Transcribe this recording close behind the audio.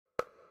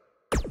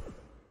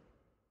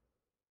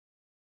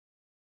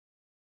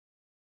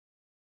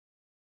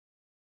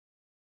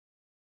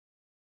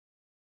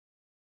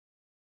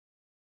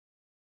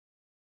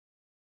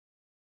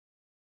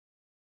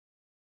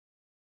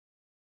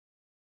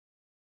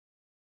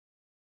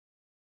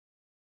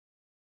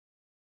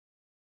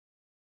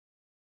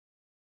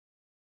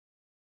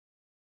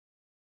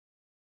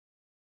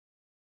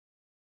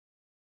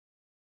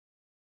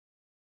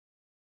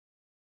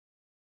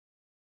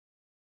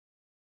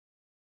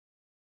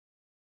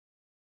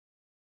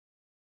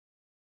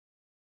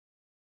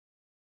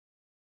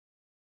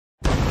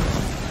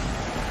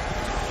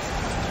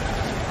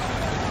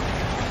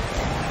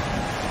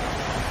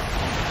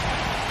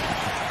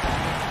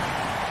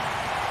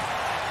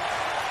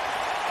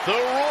The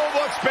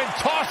rulebook's been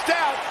tossed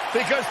out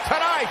because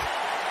tonight,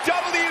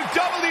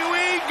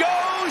 WWE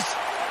goes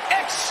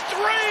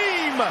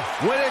extreme.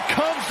 When it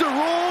comes to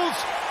rules,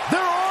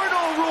 there are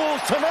no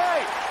rules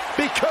tonight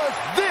because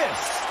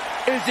this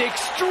is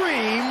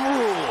Extreme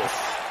Rules.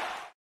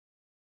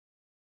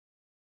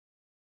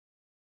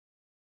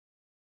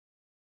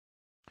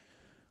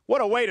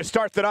 What a way to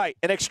start the night.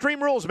 An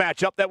Extreme Rules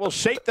matchup that will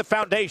shape the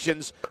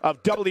foundations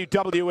of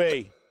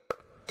WWE.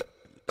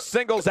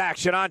 Singles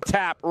action on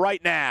tap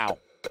right now.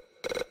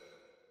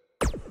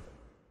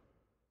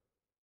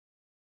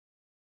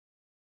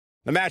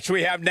 The match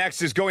we have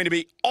next is going to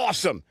be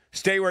awesome.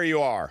 Stay where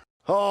you are.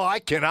 Oh, I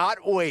cannot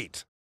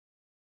wait.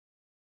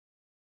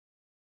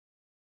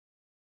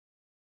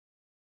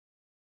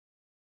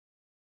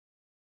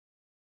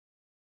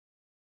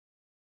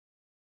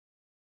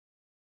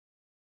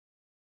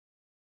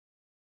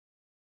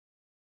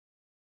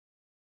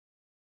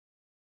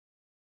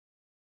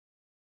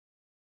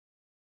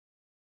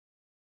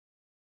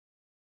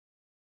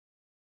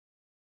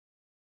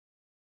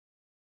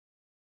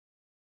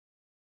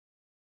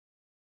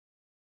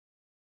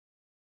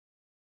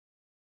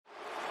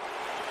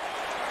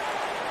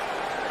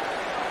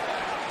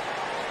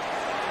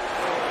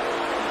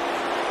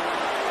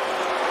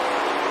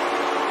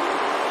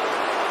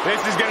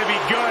 This is going to be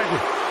good.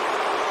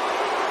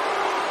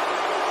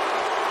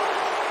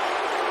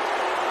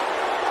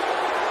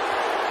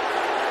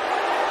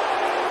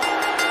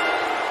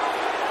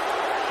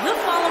 The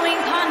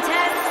following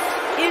contest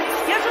is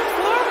scheduled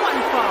for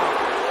one fall.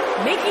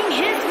 Making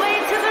his way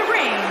to the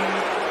ring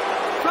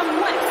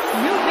from West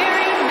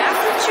Newbury,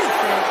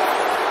 Massachusetts,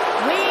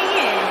 weighing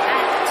in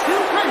at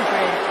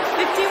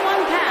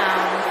 251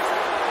 pounds,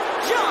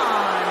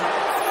 John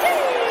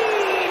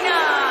Cena.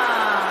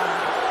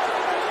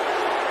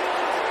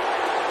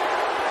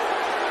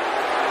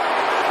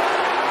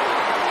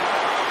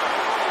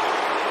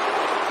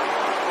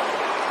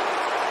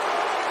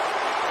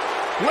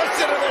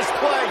 Listen to this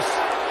place.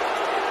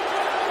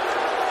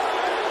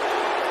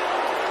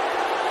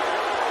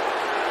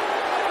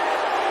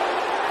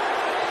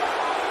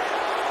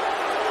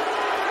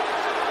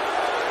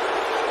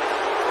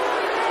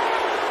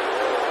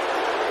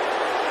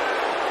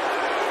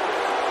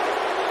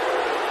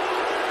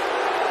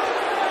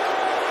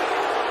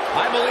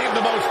 I believe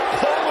the most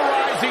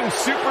polarizing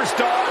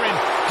superstar in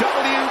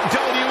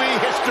WWE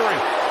history.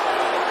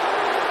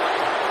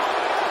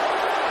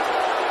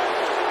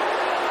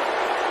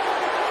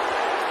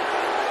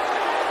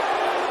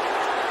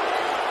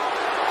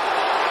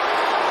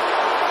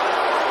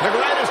 The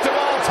greatest of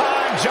all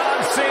time,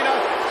 John Cena,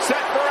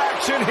 set for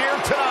action here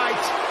tonight.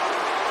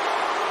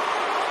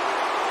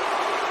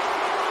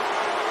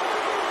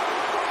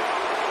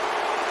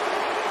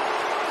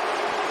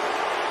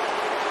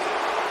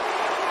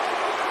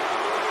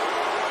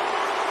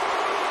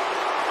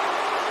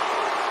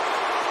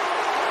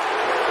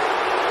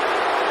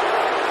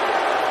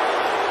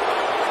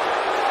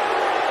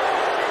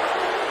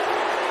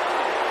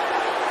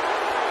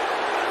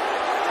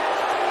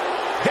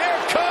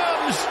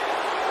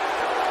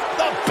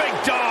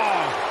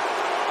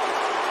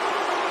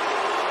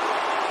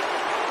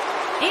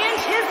 And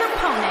his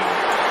opponent,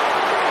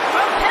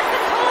 from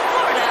Pensacola,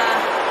 Florida,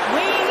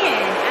 weighing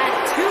in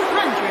at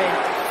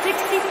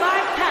 265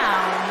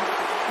 pounds,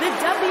 the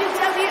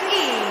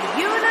WWE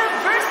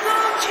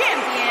Universal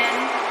Champion,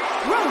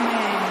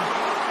 Roman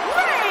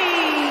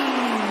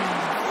Reigns.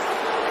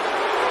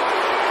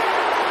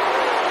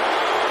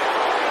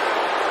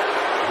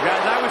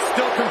 Guys, I was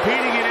still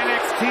competing in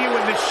NXT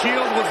when the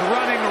Shield was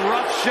running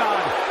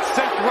roughshod.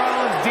 Seth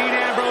Rollins, Dean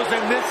Ambrose,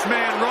 and this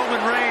man,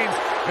 Roman Reigns.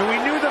 And we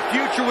knew the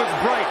future was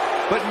bright,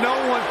 but no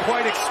one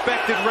quite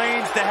expected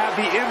Reigns to have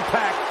the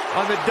impact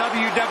on the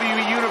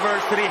WWE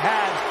Universe that he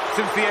had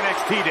since the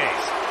NXT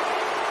days.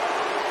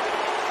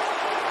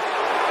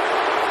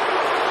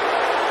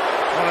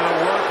 One of the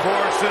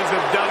workhorses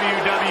of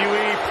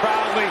WWE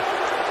proudly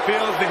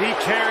feels that he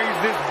carries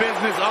this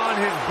business on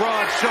his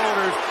broad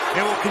shoulders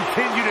and will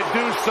continue to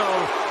do so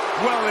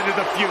well into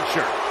the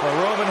future. Well,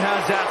 Roman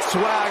has that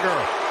swagger.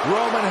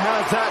 Roman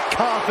has that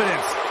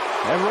confidence.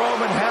 And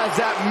Roman has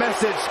that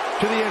message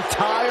to the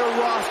entire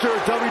roster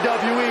of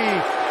WWE.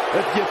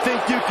 If you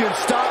think you can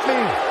stop me,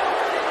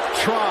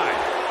 try.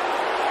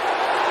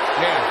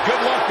 Yeah,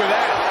 good luck with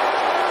that.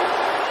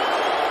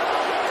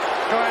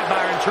 Go ahead,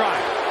 Byron, try.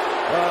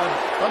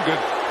 I'm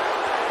good.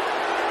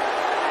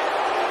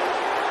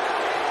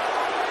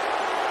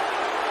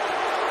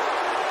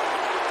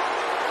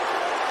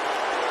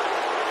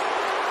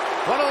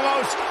 One of the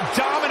most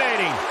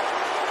dominating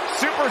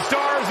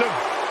superstars of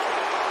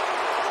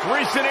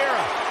recent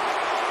era.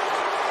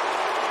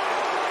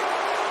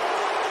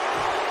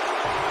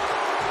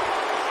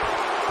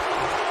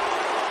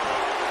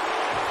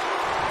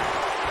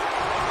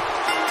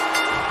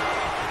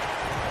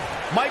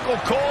 Michael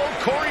Cole,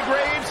 Corey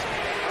Graves,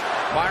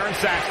 Byron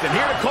Saxton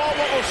here to call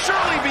what will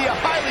surely be a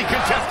highly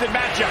contested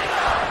matchup.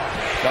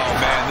 Oh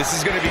man, this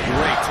is going to be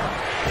great.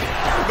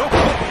 Oh,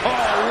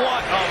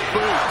 what a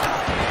boot.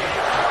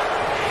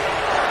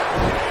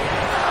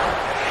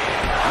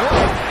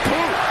 What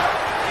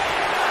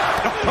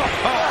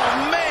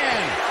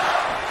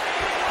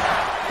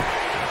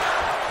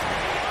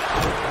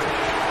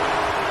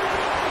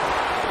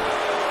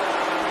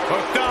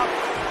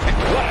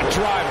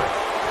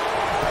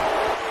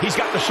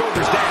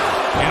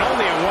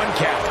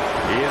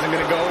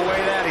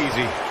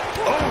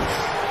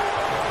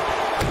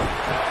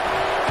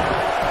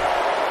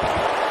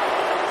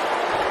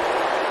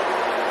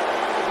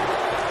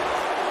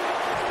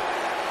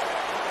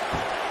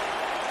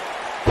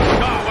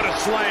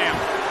slam.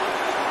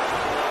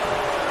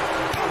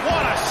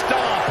 What a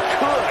stomp.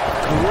 Good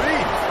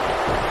grief.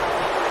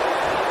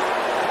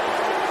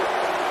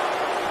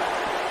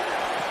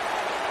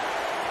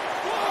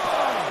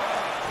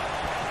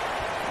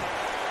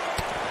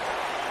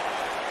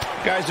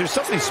 Guys, there's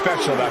something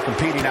special about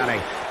competing on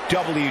a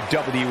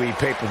WWE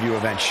pay-per-view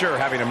event. Sure,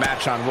 having a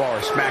match on Raw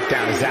or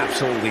SmackDown is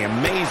absolutely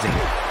amazing,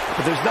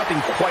 but there's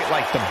nothing quite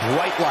like the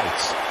bright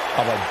lights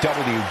of a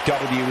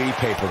WWE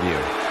pay-per-view.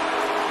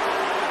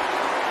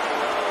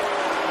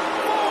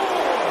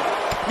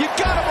 You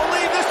gotta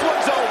believe this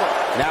one's over.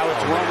 Now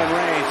it's Roman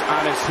Reigns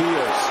on his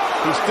heels.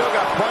 He's still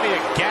got plenty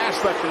of gas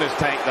left in his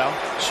tank, though.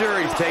 Sure,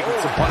 he's taking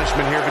some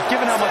punishment here, but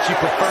given how much he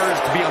prefers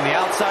to be on the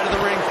outside of the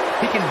ring,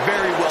 he can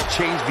very well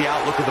change the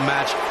outlook of the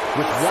match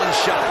with one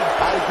shot.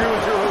 I agree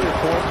with your earlier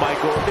point,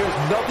 Michael. There's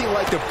nothing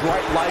like the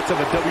bright lights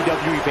of a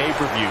WWE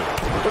pay-per-view.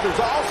 But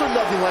there's also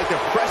nothing like the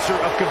pressure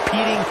of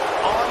competing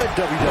on a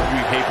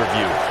WWE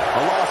pay-per-view.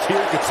 A loss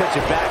here could set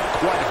you back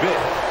quite a bit.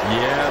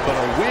 Yeah, but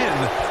a win,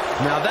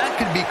 now that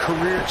could be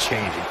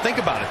career-changing. Think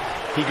about it.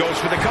 He goes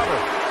for the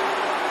cover.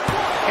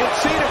 And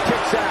Cena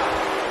kicks out.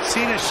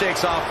 Cena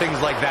shakes off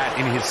things like that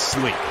in his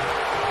sleep.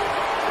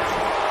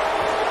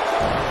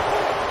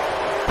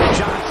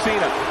 John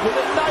Cena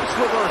with a nice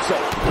reversal.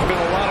 There's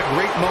been a lot of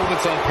great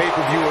moments on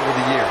pay-per-view over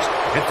the years.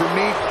 And for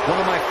me, one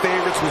of my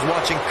favorites was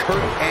watching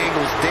Kurt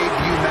Angle's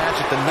debut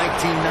match at the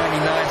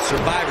 1999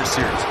 Survivor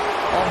Series.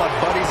 All my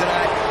buddies and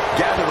I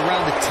gathered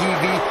around the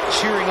TV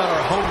cheering on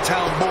our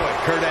hometown boy,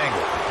 Kurt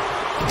Angle.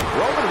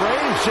 Roman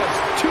Reigns just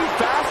too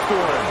fast for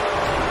him.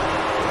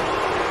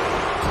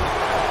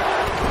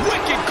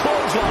 Wicked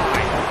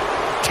clothesline.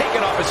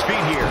 Taken off his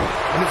feet here.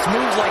 And it's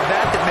moves like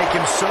that that make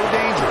him so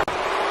dangerous.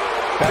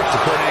 Back to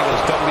Kurt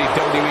Angle's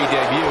WWE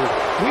debut.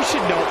 We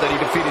should note that he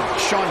defeated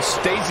Shawn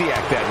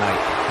Stasiak that night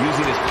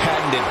using his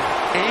patented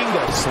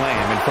angle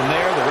slam. And from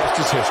there, the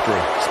rest is history.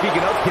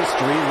 Speaking of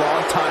history,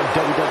 longtime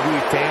WWE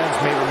fans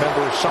may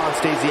remember Shawn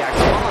Stasiak's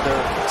father,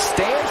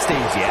 Stan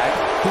Stasiak,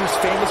 who's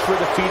famous for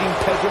defeating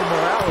Pedro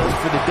Morales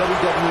for the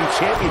WWE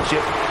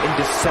Championship in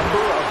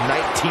December of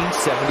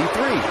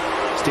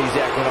 1973.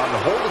 Stasiak went on to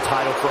hold the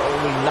title for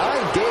only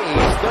 9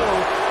 days, though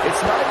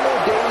it's 9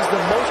 more days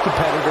than most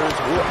competitors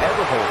will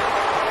ever hold.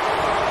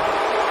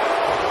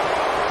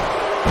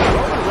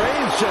 Roman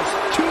Reigns just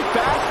too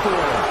fast for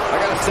him.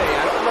 I gotta say,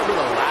 I don't remember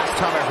the last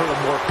time I heard a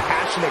more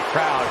passionate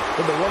crowd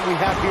than the one we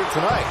have here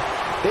tonight.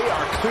 They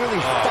are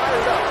clearly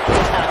fired up to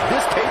have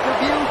this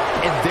pay-per-view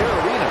in their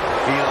arena.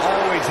 He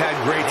always had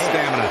great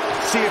stamina.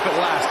 See if it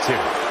lasts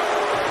here.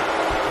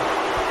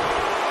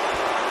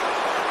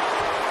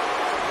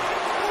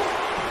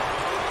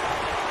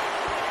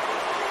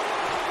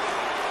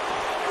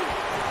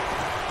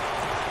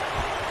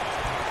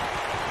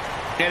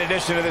 In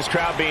addition to this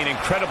crowd being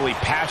incredibly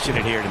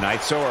passionate here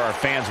tonight, so are our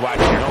fans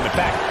watching at home. In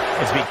fact,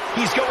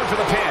 he's going for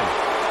the pin.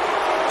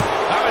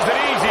 That was an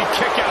easy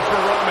kick out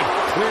for Roman.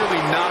 Clearly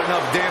not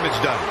enough damage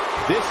done.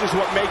 This is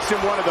what makes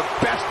him one of the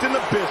best in the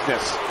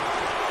business.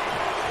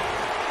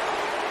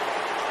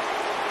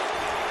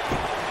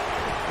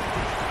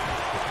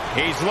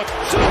 He's looking.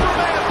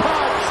 Superman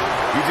punch!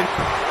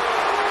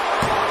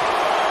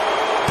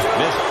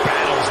 This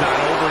battle's not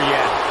over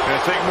yet.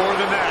 Gonna take more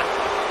than that.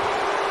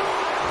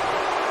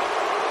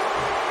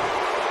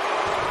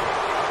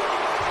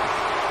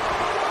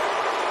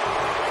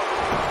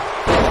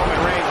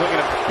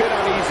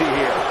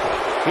 Here.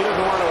 He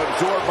doesn't want to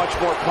absorb much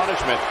more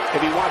punishment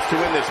if he wants to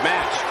win this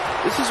match.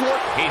 This is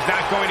what he's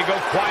not going to go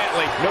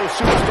quietly. no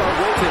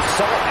superstar worth his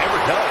salt ever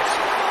does.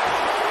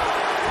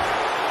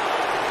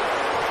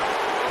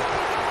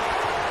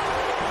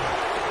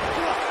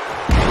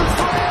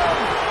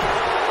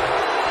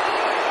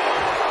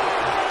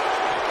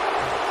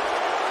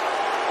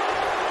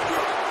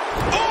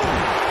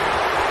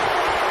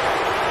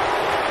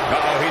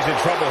 Uh-oh, he's in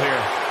trouble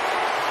here.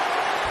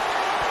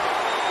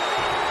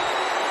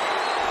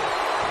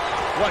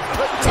 What a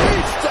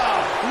Batista!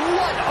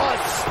 What a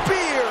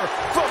spear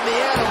from the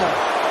animal!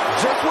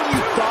 Just when you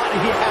thought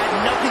he had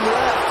nothing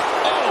left.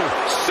 Oh,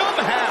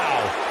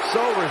 somehow! So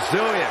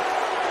resilient.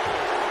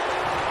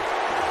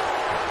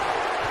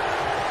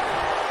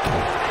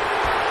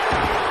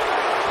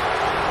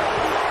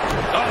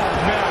 Oh,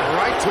 man,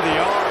 right to the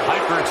arm.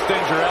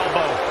 Hyperextend your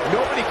elbow.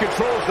 Nobody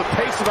controls the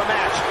pace of a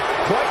match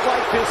quite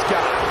like this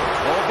guy.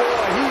 Oh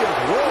boy, he is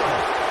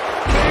rolling.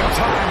 Big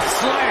time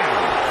slam.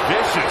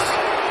 Vicious.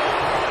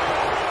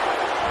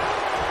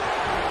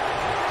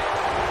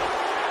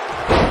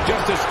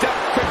 Just a step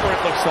quicker,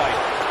 it looks like.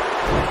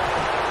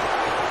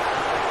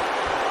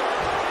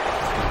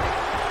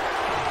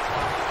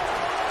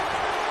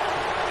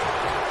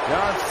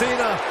 John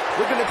Cena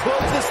looking to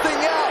close this thing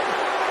out.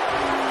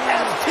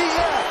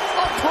 STF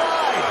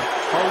applied.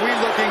 Are we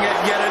looking at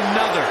yet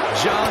another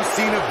John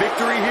Cena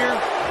victory here?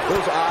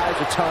 Those eyes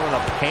are telling a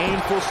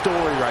painful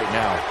story right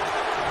now.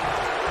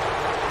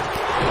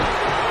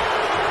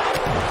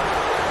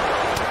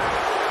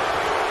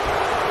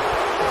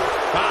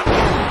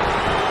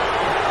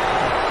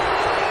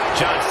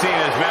 John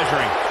Cena is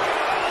measuring.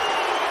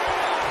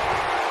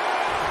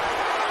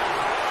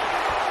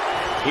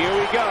 Here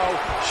we go.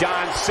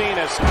 John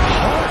Cena's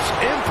harsh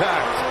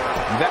impact.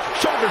 That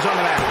shoulders on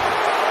the mat.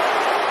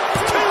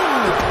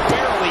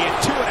 barely at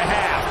 2.5.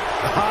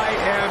 I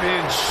am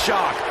in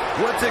shock.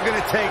 What's it going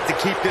to take to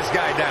keep this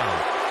guy down?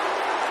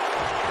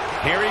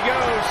 Here he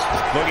goes.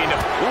 Looking to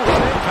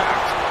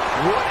Impact.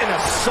 What an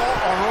assault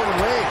on Roman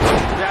Reigns.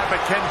 Yeah, but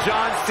can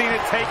John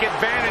Cena take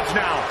advantage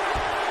now?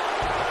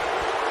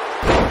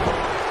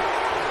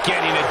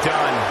 getting it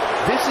done.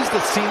 This is the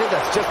Cena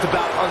that's just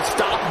about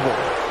unstoppable.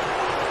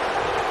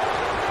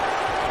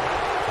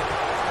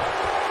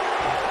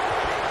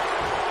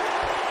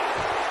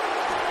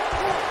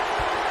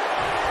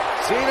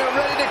 Cena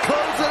ready to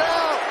close it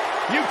out.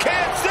 You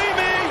can't see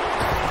me.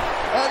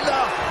 And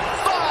the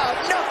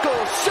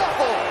five-knuckle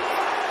shuffle.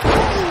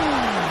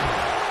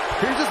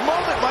 Here's his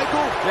moment,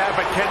 Michael. Yeah,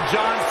 but can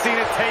John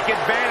Cena take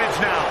advantage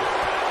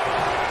now?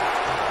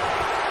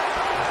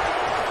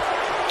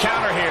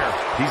 Counter here.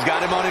 He's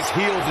got him on his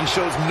heels and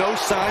shows no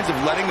signs of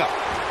letting up.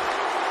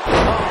 Oh,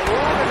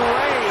 Roman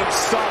Reigns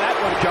saw that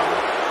one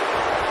coming.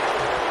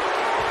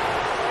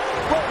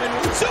 Roman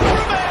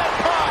Superman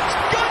punch.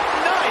 Good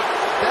night.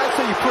 That's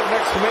how you put an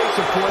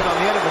exclamation point on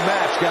the end of a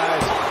match,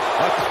 guys.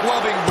 A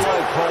clubbing blow,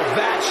 Cole.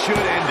 That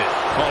should end it.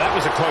 Oh, that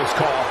was a close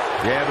call.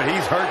 Yeah, but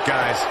he's hurt,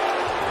 guys.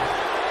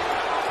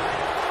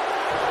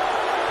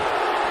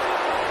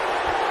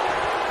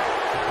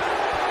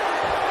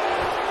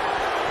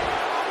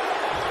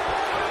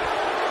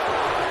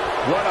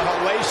 What a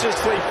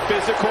hellaciously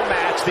physical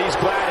match these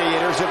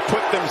gladiators have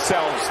put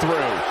themselves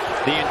through.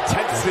 The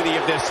intensity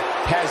of this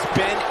has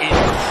been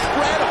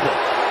incredible.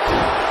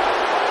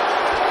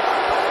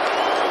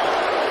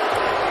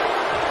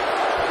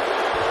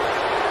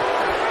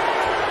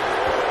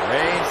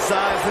 Reigns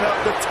sizing up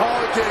the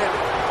target.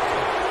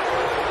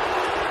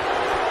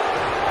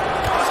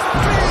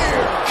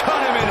 Spear!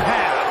 Cut him in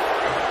half.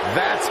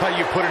 That's how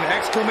you put an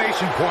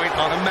exclamation point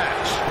on a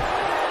match.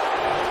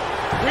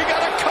 We got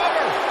a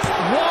cover.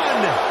 1,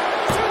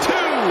 2.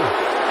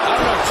 I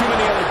don't know too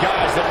many other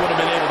guys that would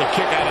have been able to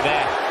kick out of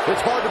that.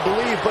 It's hard to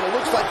believe, but it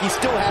looks like he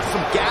still has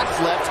some gas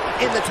left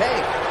in the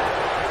tank.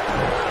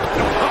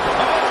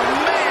 Oh,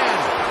 man.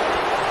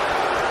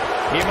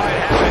 He might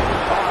have it.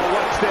 Oh,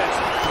 what's this?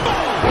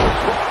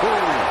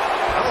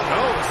 I don't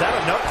know. Is that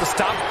enough to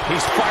stop?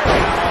 He's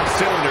firing on all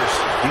cylinders.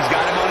 He's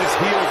got him on his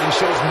heels and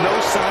shows no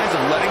signs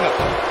of letting up.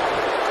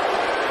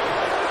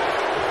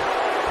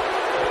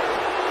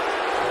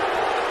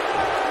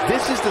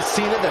 This is the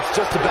Cena that's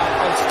just about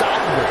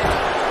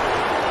unstoppable.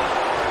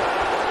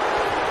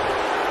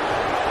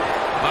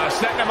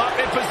 Setting him up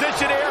in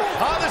position here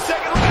on the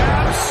second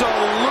round.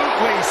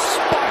 Absolutely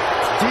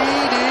spiked.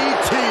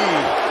 DDT.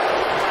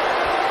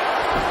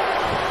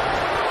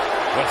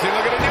 What's he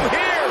looking to do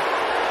here?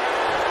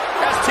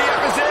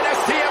 STF is in.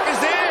 STF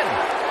is in.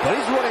 But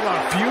he's running on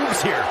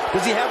fumes here.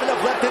 Does he have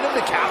enough left in him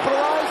to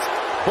capitalize?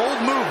 Bold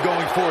move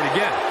going forward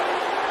again.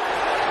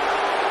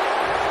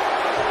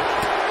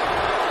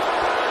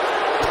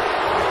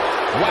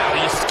 Wow,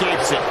 he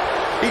escapes it.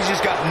 He's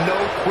just got no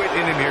quit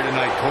in him here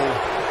tonight, Cole.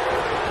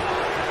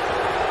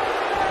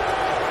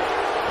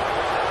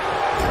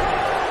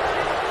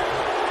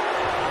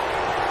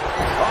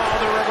 Oh,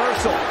 the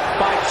reversal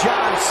by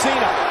John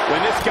Cena.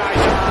 When this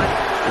guy's on,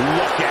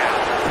 look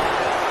out.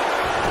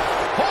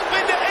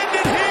 Hoping to end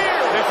it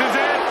here. This is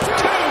it.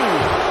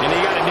 2. And he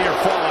got a near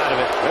fall out of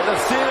it. And the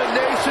Cena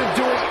Nation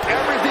doing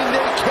everything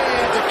they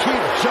can to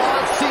keep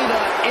John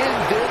Cena in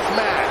this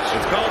match.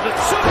 It's called the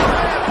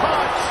Superman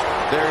punch.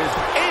 There is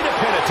a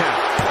pin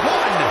attempt.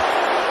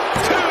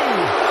 1, 2.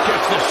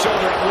 Gets the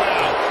shoulder.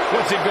 Wow.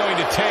 What's it going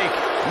to take?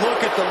 Look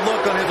at the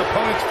look on his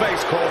opponent's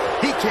face, Cole.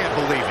 He can't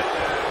believe it.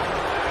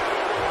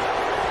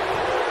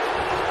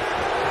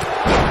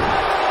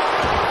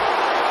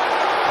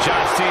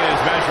 John Cena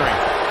is measuring.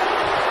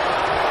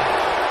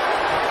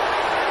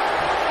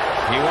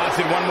 He wants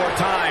it one more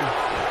time.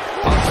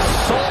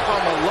 Assault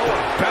on the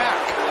lower back.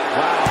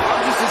 Wow,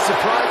 I'm just as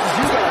surprised as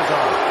you guys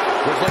are.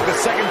 Looks like the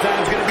second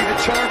time's going to be the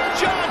charm.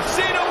 John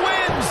Cena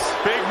wins.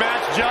 big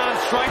match. John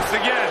strikes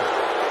again.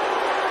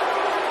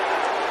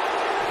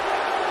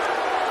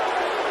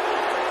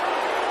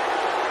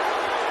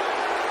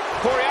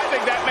 Corey, I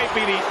think that may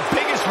be the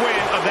biggest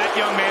win of that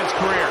young man's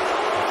career.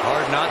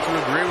 Hard not to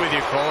agree with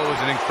you, Cole. It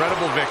was an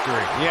incredible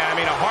victory. Yeah, I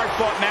mean, a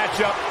hard-fought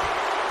matchup.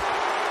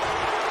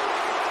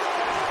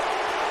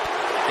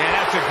 And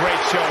that's a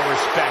great show of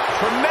respect.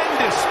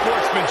 Tremendous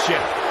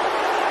sportsmanship.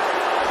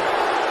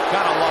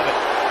 Gotta love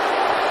it.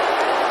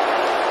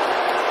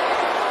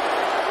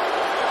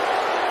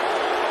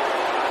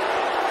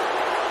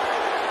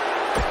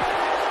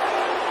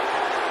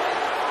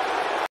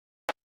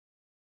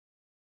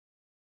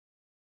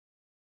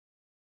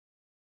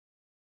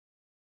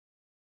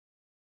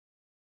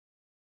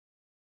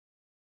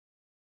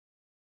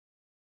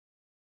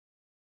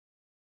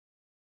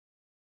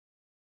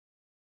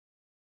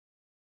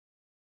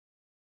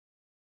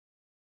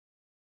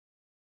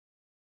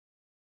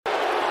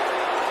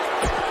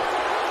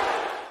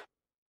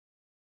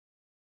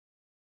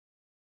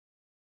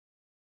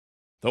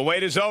 The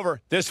wait is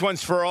over. This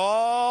one's for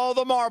all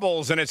the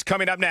marbles, and it's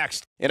coming up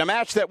next. In a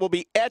match that will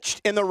be etched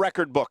in the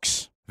record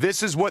books.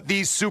 This is what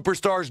these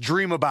superstars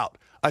dream about,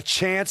 a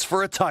chance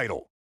for a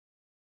title.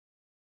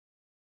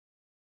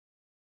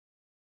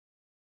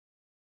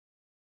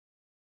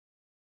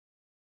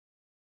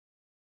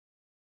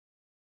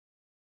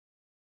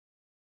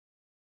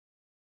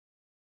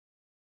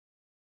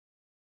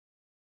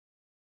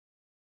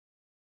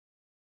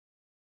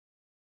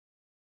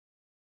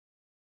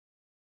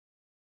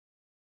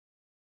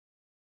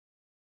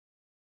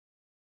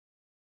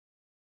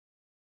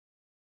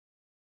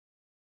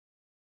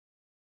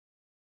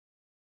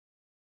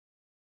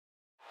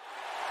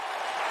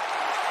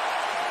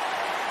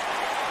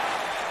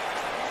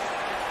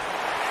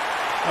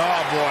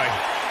 Oh, boy.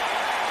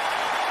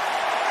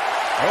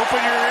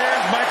 Open your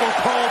ears, Michael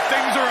Cole.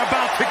 Things are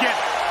about to get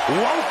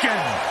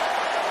woken.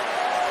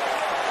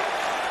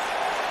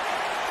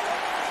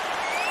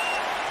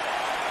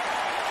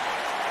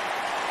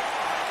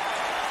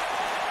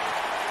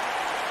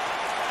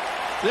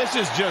 This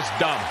is just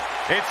dumb.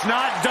 It's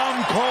not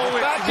dumb, Cole.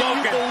 The fact that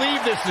you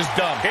believe this is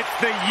dumb. It's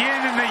the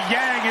yin and the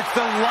yang. It's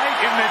the light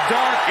and the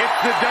dark. It's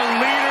the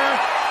deleter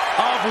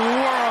of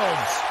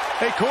worlds.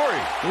 Hey, Corey.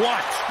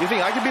 What? You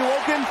think I could be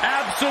woken?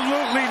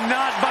 Absolutely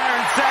not,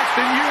 Byron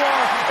Saxton. You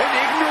are an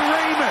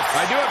ignoramus.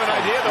 I do have an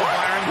idea, though,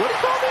 Byron. What do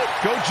you call me?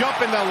 Go jump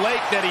in the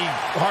lake that he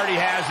already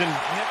has and...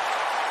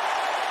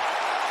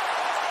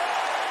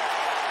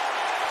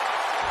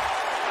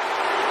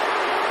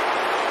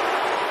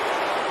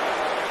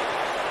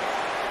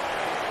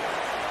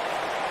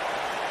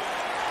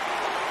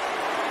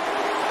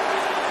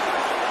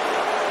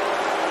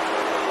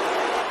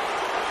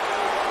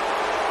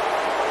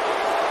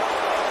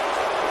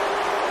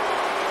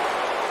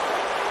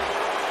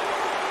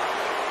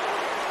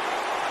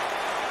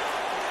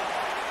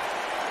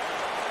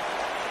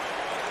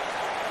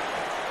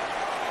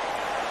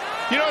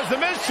 You know, as the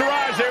Miz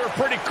Taraj, they were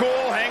pretty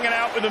cool hanging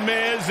out with the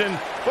Miz.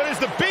 But as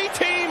the B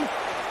team,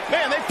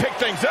 man, they pick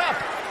things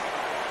up.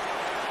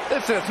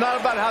 Listen, it's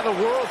not about how the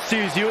world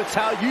sees you. It's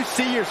how you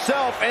see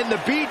yourself, and the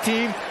B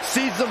team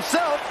sees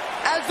themselves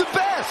as the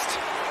best.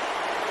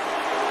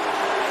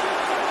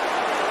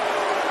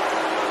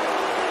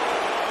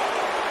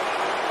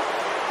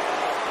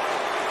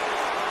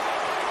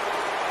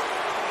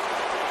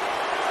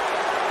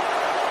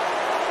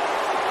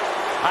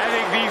 I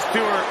think these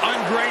two are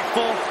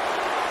ungrateful,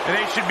 and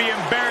they should be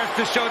embarrassed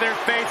to show their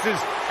faces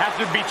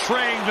after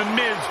betraying the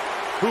Miz,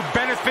 who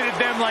benefited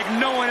them like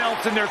no one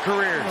else in their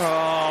careers.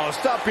 Oh,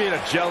 stop being a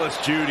jealous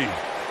Judy.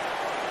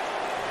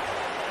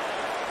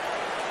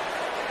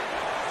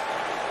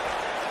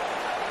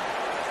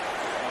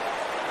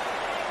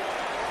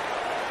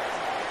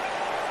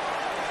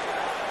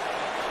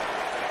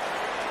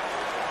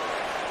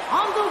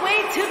 On the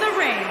way to the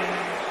ring,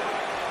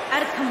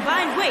 at a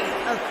combined weight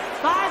of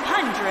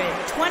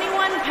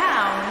 521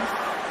 pounds,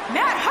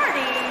 Matt Hardy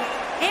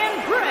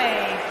and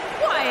Bray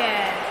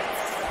Wyatt.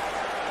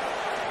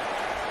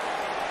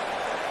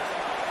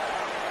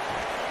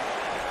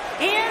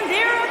 And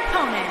their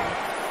opponents,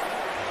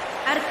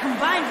 at a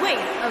combined weight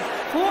of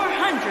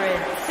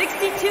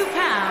 462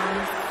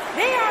 pounds,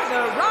 they are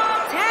the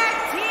Raw Tag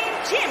Team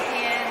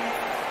Champions,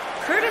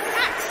 Curtis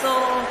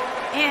Axel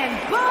and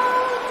Bo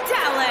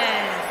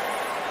Dallas,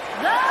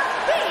 the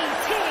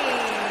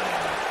B-Team.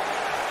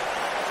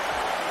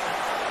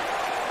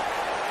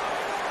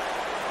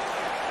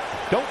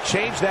 Don't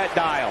change that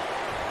dial.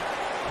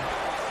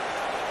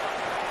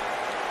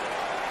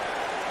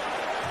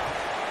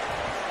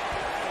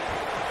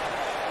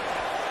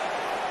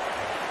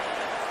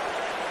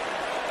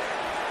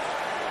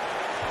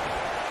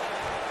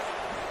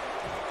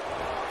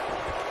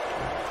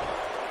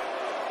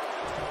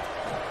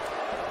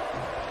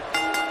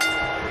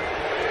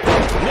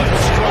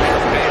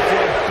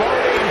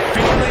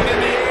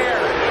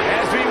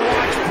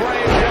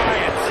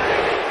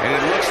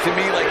 To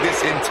me, like this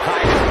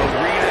entire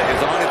arena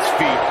is on its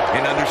feet,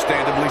 and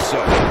understandably so.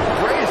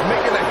 Bray is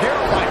making the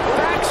hairline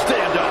back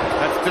stand up.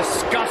 That's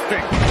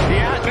disgusting.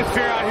 The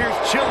atmosphere out here is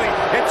chilly.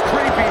 It's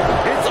creepy.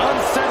 It's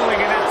unsettling,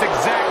 and that's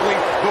exactly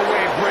the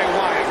way Bray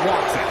Wyatt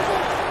wants it.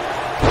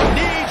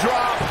 Knee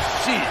drop.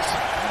 Jeez.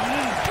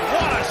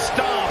 What a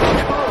stomp.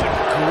 Good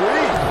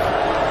grief.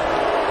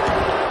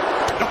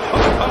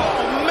 Oh,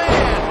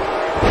 man.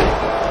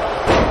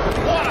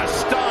 What a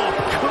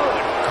stomp.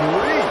 Good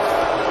grief.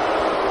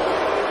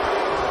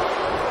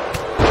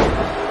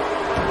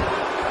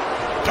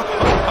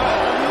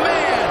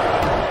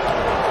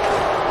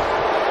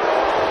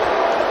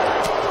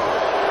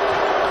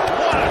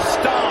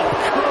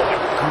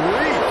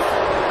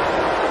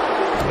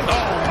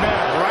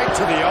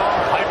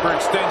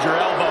 Extend your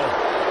elbow.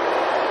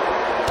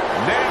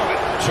 Nailed it.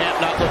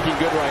 Champ not looking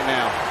good right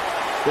now.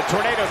 The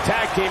Tornado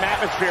Tag Team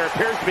atmosphere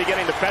appears to be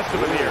getting the best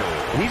of him here.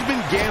 He's been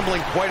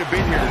gambling quite a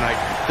bit here tonight.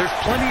 There's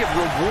plenty of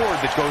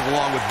reward that goes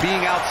along with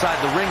being outside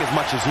the ring as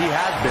much as he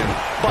has been,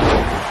 but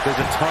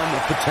there's a ton of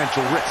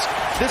potential risk.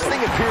 This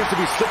thing appears to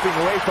be slipping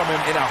away from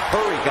him in a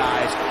hurry,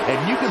 guys, and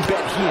you can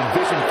bet he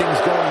envisioned things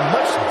going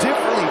much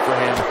differently for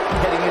him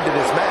heading into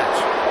this match.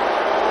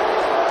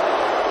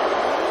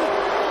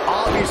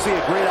 Obviously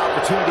a great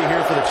opportunity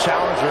here for the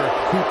challenger,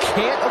 who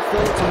can't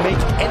afford to make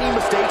any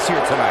mistakes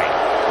here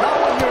tonight. Not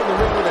when you're in the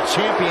ring with a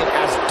champion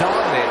as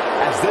dominant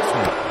as this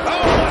one. Oh,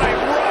 what a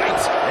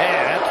right!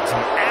 Man, that's some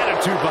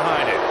attitude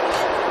behind it.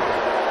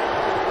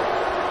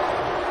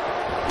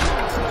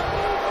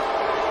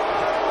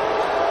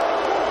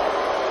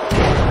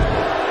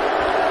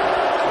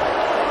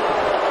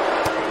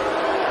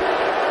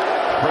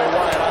 Bray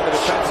Wyatt on the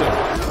defensive.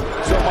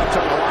 So much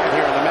on the line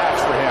here in the match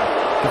for him.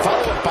 To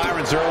follow up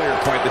Byron's earlier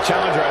point, the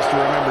challenger has to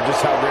remember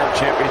just how rare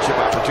championship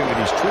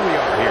opportunities truly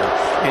are here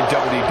in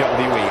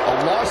WWE.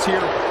 A loss here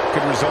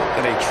could result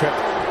in a trip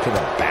to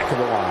the back of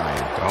the line.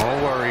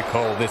 Don't worry,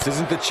 Cole. This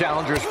isn't the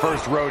challenger's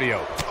first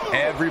rodeo.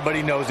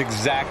 Everybody knows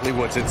exactly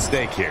what's at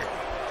stake here.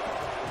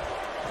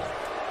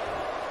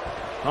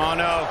 Oh,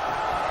 no.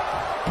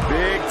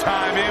 Big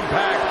time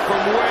impact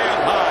from way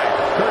up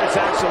high. Curtis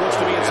Axel looks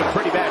to be in some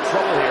pretty bad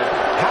trouble here.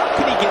 How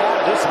can he get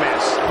out of this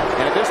mess?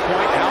 And at this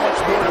point, how much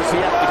more does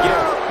he have to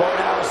give? Bo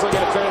now is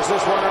looking to finish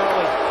this one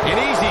early. An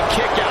easy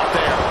kick out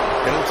there.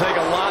 It'll take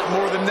a lot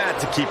more than that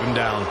to keep him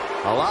down.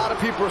 A lot of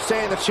people are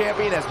saying the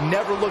champion has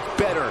never looked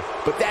better,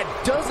 but that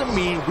doesn't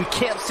mean we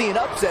can't see an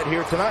upset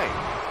here tonight.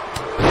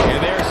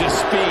 And there's his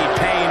speed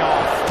paying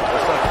off.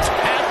 Just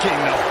attacking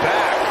the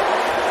back.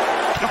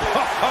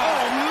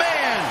 Oh,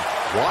 man!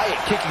 Wyatt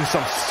kicking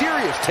some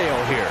serious tail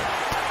here.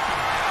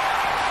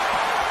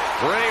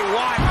 Bray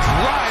Wyatt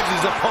drives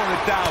his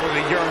opponent down with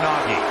a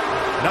Uranagi.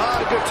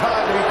 Not a good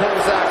time to be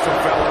Curtis Axel,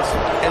 fellas.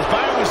 As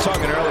Byron was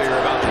talking earlier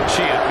about the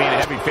champ being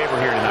a heavy favorite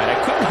here tonight, I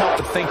couldn't help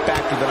but think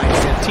back to the night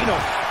Santino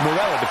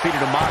Marella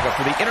defeated Umaga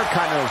for the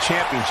Intercontinental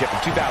Championship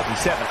in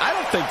 2007. I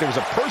don't think there was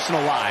a person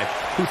alive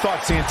who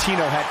thought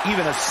Santino had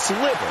even a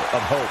sliver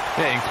of hope.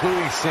 Yeah,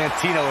 including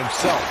Santino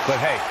himself.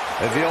 But hey,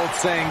 as the old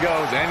saying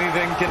goes,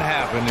 anything can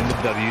happen in the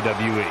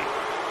WWE.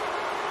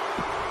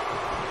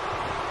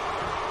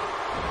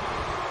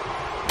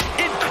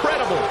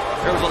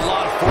 There was a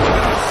lot of force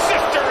in his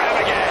sister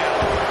Abigail.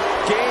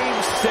 Game,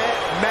 set,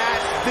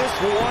 match. This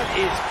one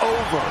is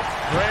over.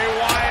 Bray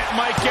Wyatt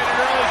might get an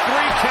early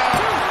 3 count.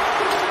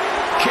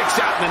 Kicks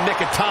out in the nick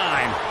of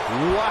time.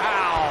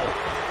 Wow.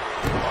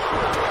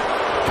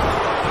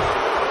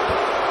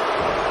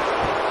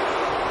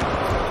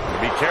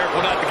 Be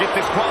careful not to get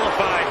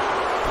disqualified.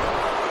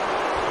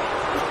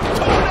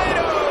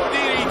 Tornado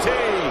DDT.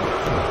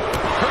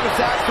 Curtis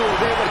Axel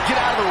was able to get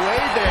out of the way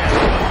there.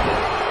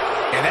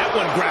 And that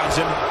one grounds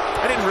him.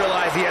 I didn't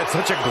realize he had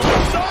such a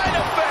great side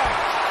effect.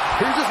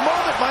 Here's his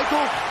moment,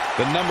 Michael.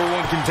 The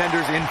 #1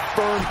 contender's in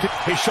firm.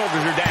 His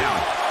shoulders are down.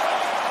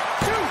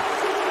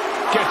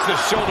 Gets the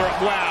shoulder up.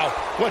 Wow.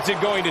 What's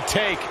it going to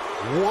take?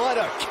 What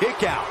a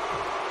kick out.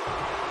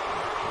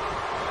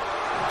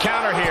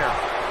 Counter here.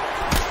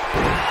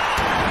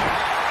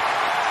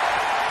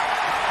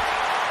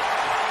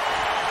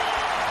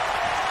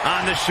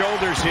 On the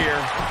shoulders here.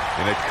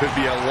 And it could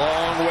be a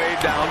long way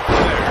down from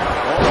there.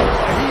 Oh,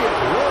 he is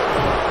working.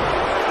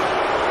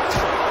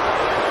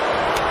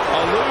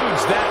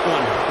 Eludes that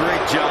one.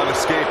 Great job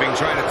escaping,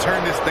 trying to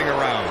turn this thing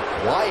around.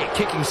 Wyatt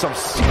kicking some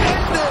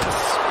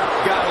serious.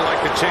 Gotta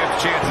like the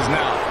champ's chances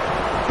now.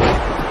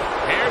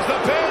 Here's the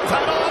pin.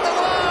 Title on the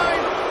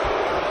line.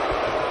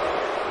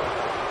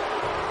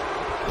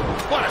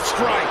 What a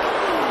strike.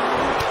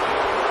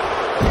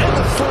 And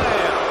the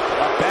slam.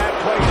 A bad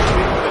place to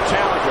be for the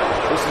challenger.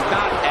 This is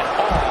not at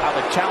all how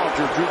the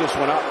challenger drew this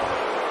one up.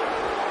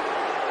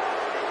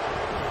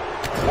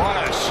 What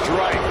a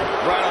strike.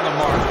 Right on the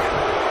mark.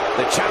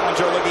 The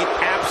challenger looking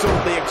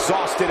absolutely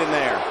exhausted in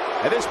there.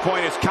 At this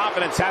point, his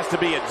confidence has to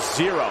be at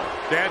 0.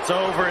 That's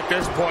over at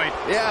this point.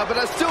 Yeah, but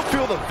I still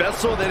feel the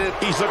vessel that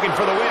He's looking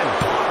for the win.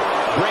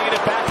 Bringing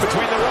it back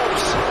between the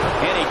ropes.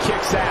 And he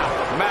kicks out.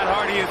 Matt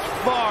Hardy is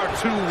far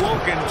too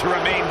woken to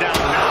remain down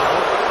now.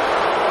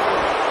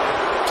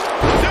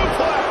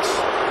 Suplex.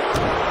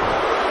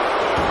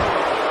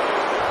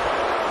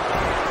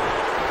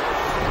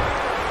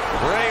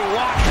 Bray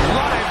Wyatt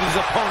drives his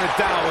opponent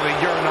down with a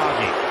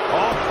Uranagi.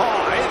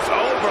 Oh, it's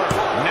over.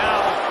 Now,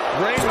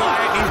 Bray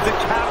Wyatt needs to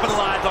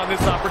capitalize on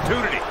this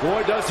opportunity.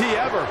 Boy, does he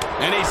ever.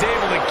 And he's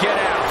able to get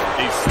out.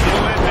 He's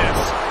still in this.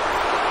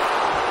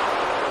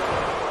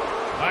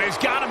 He's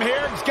got him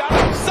here. He's got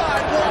him.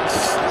 Sidewalk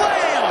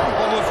slam.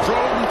 Almost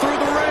drove him through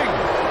the ring.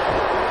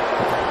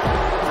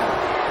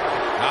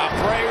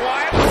 Bray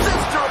Wyatt.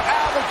 Sister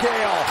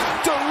Abigail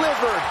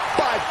delivered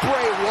by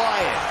Bray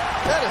Wyatt.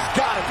 That has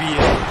got to be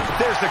it.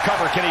 There's the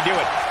cover. Can he do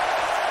it?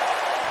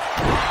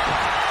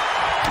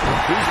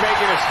 He's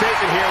making a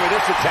statement here with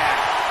this attack.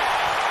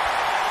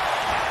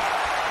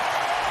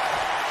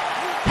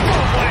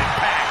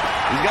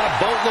 He's got a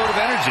boatload of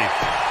energy.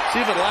 See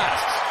if it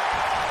lasts.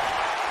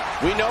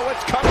 We know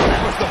what's coming.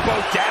 That was the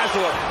boat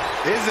dazzler.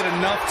 Is it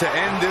enough to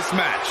end this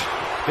match?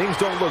 Things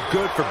don't look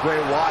good for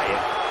Bray Wyatt.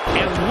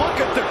 And look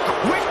at the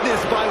quickness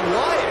by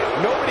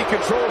Wyatt. Nobody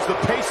controls the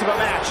pace of a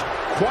match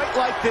quite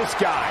like this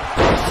guy.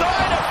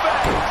 Side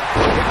effect!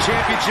 The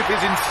championship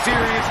is in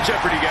serious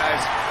jeopardy,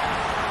 guys.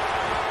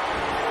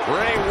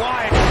 Bray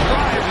Wyatt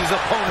drives his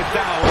opponent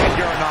down with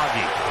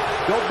Uranagi.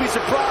 Don't be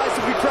surprised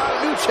if we crown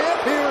a new champ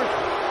here.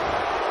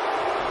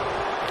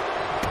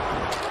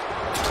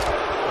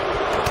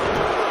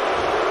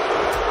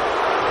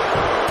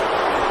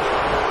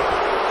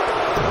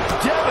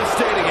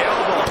 Devastating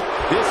elbow.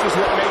 This is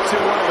what makes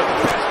it one of the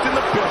best in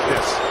the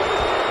business.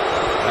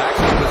 Back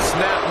to the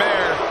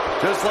snapmare,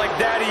 just like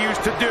Daddy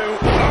used to do.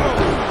 Oh,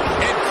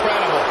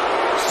 incredible.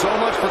 So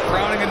much for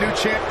crowning a new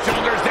champ.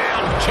 Shoulders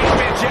down.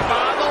 Championship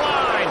on the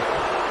line.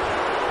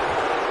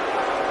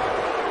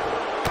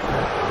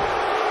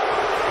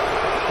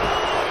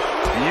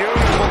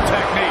 Beautiful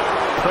technique.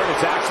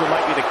 Curtis Axel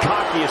might be the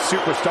cockiest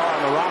superstar on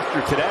the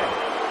roster today.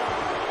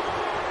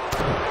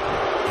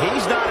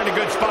 He's not in a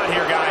good spot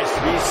here, guys.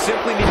 He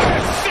simply needs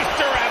to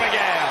Sister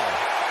Abigail.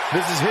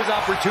 This is his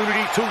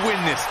opportunity to win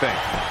this thing.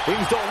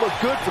 Things don't look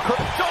good for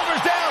Curtis.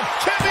 Shoulders down.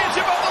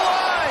 Championship on the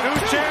line. New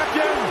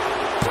champion.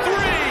 3.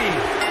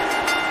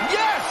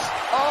 Yes!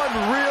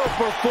 Unreal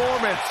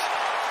performance.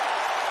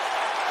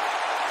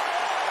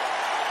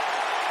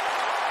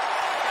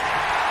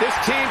 This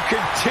team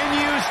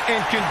continues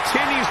and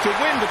continues to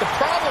win, but the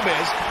problem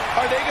is,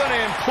 are they going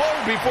to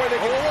implode before they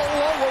can...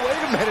 Whoa, wait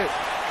a minute.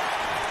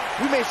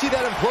 We may see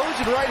that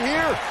implosion right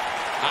here.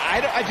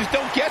 I just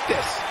don't get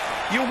this.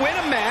 You win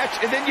a match,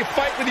 and then you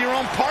fight with your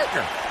own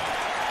partner.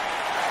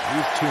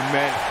 These two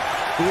men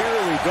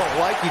clearly don't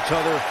like each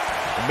other,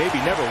 and maybe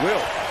never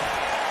will.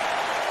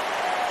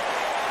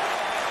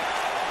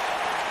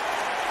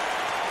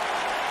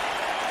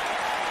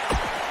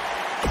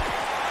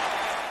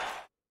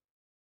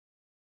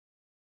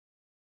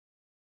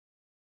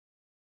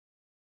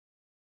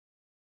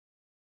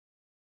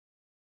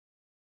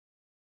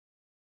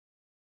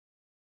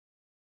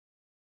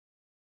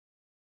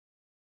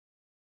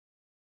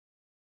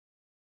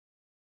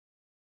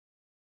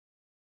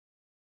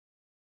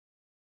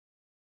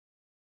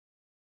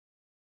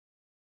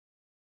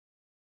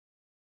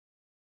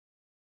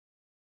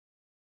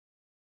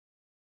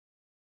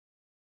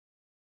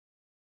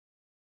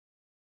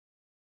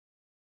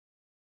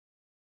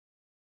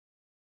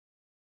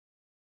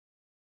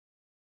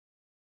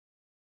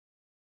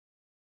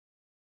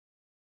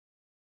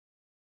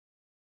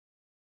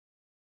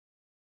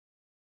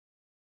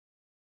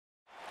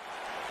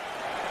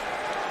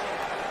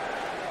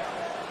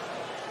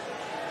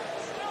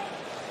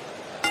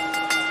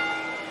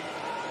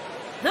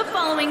 The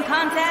following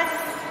contest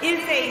is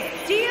a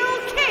steel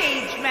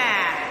cage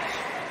match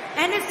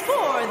and is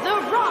for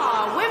the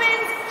Raw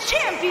Women's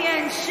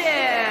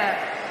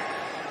Championship.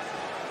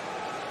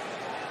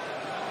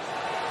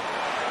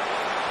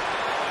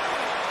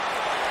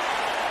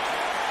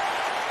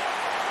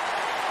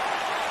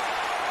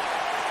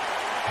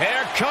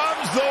 Here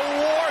comes the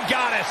War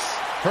Goddess.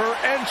 Her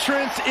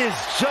entrance is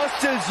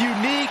just as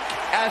unique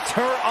as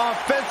her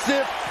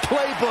offensive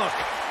playbook.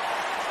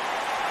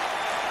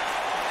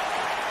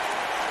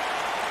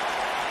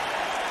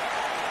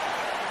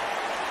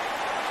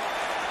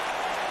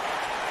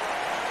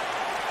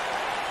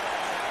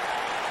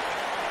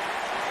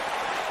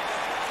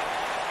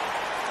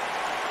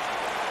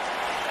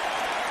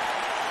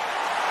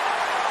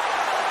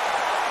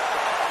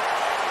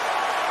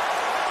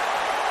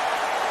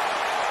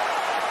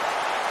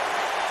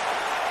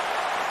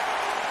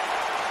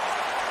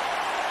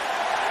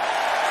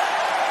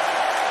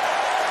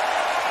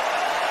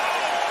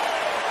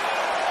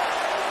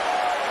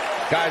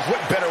 Guys,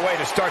 what better way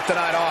to start the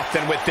night off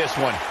than with this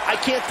one? I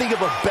can't think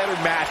of a better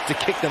match to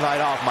kick the night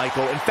off,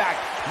 Michael. In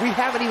fact, we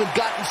haven't even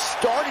gotten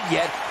started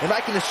yet, and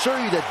I can assure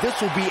you that this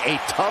will be a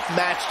tough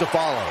match to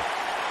follow.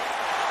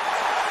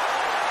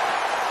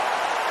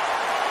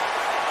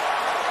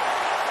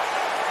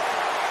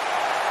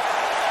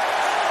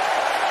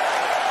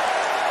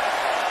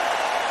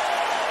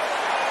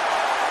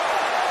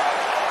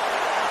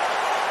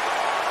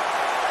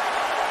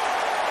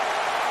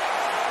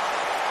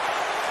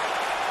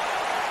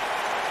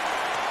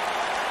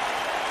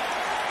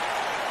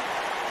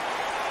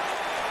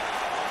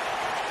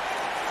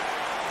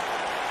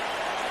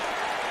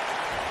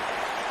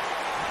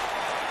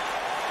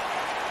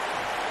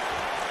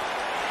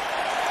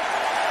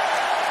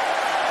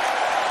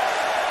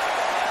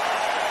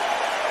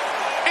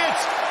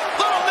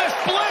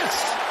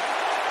 Bliss!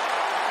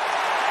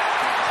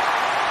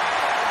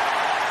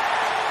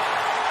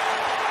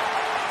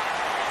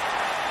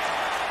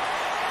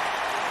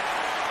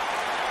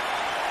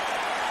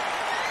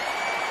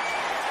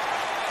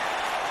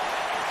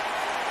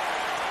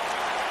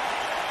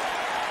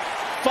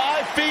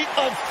 5 feet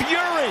of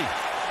fury.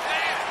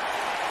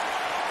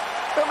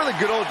 Remember the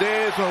good old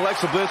days when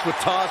Alexa Bliss would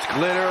toss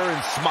glitter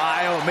and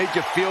smile and make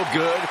you feel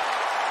good?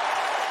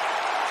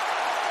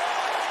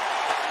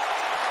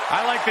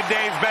 I like the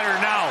days better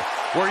now,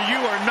 where you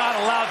are not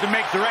allowed to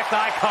make direct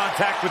eye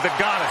contact with the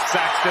goddess,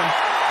 Saxton.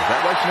 Is that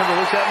why she never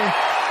looks at me?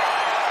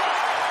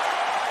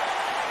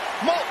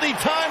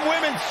 Multi-time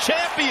women's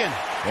champion.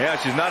 Yeah,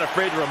 she's not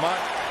afraid to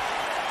remind.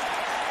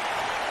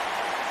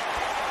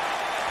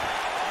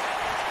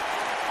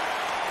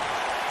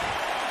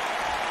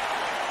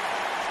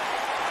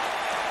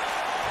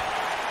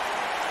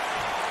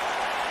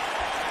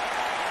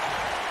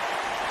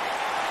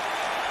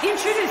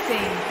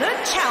 Introducing the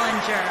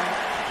challenger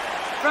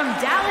from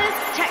Dallas,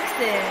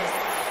 Texas,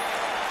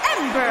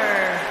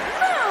 Ember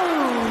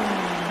Moon.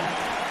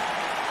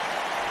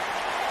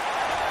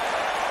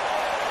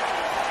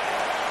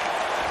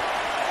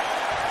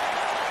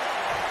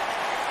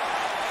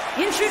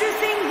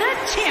 Introducing the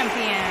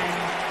champion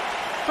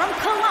from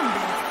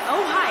Columbus,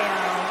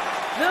 Ohio,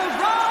 the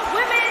Raw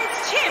Women's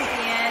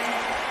Champion,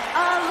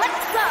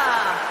 Alexa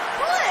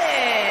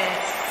Bliss.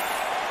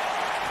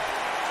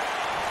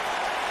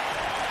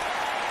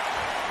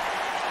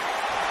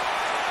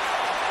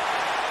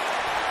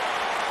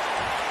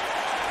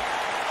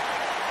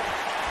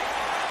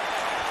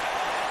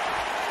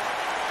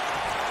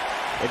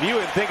 If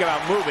you think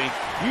about moving,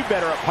 you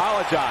better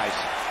apologize.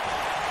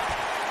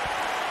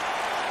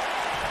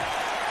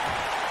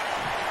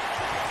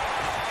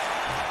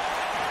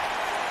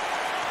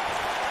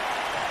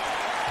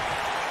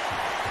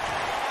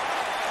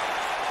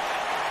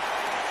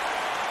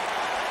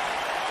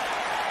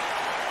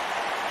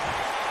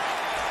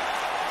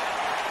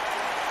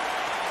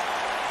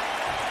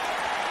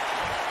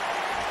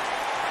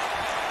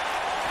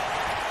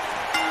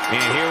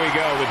 And here we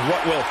go with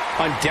what will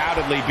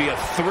undoubtedly be a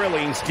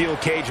thrilling steel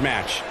cage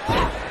match.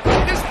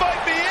 This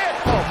might be it.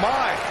 Oh,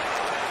 my.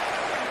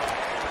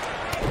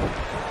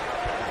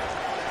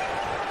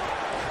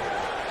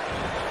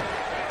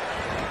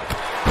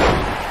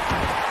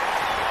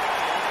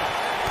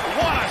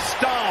 What a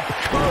stomp.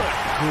 Good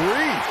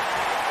grief.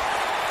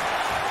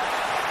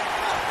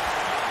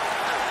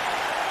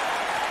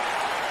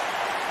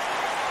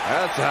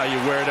 That's how you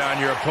wear down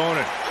your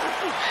opponent.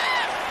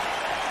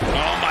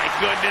 Oh, my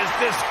goodness,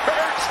 this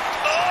hurts.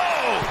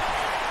 Oh!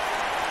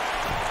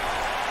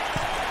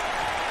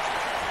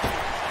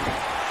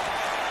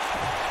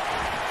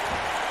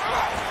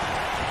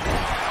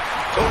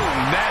 Oh,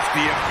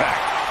 nasty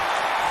impact.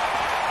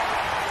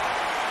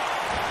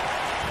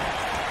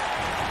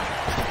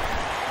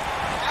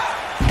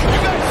 You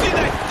guys see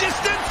that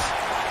distance?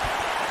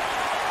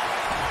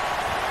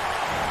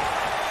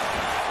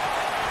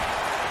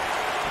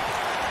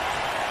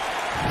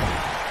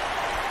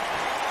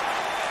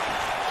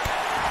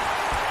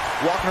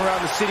 Walking around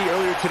the city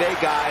earlier today,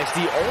 guys,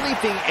 the only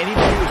thing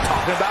anybody was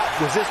talking about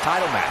was this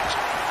title match.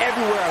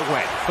 Everywhere I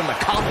went, from the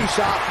coffee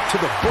shop to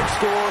the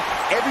bookstore,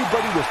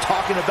 everybody was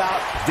talking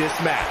about this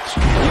match.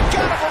 You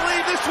gotta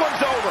believe this one's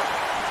over.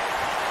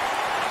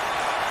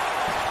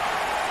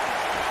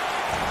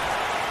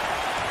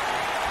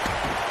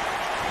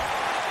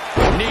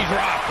 Knee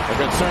drop. A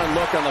concerned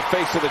look on the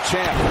face of the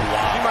champ.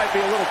 Wow. He might be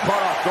a little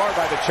caught off guard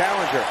by the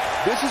challenger.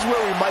 This is where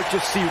we might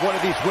just see one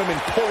of these women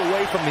pull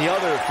away from the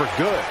other for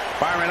good.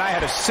 Byron, I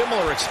had a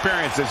similar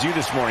experience as you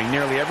this morning.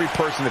 Nearly every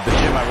person at the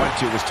gym I went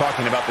to was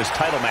talking about this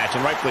title match,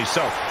 and rightfully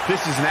so.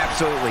 This is an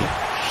absolutely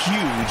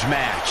huge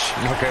match.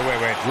 Okay,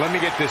 wait. Let me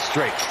get this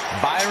straight.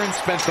 Byron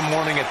spent the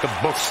morning at the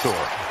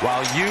bookstore,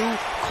 while you,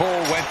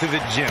 Cole, went to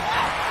the gym.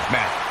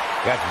 Man,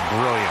 that's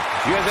brilliant.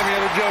 You guys have any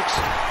other jokes?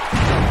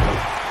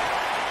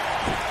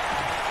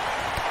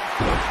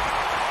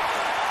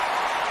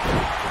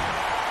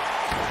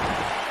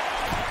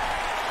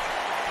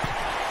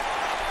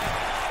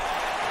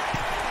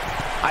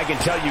 I can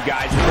tell you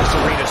guys that this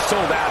arena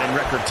sold out in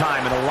record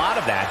time, and a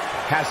lot of that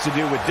has to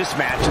do with this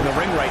match in the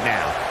ring right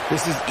now.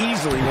 This is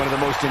easily one of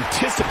the most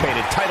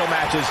anticipated title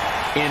matches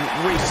in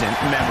recent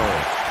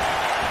memory.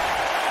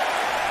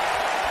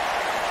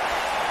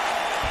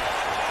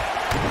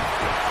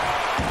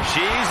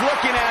 She's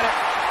looking at it.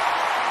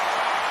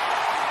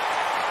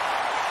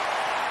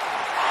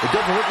 It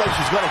doesn't look like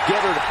she's going to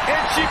get her.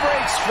 And she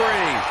breaks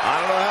free.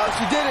 I don't know how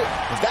she did it,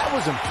 but that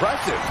was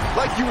impressive.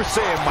 Like you were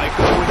saying,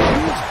 Michael, when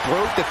news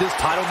broke that this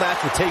title match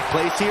would take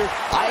place here,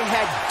 I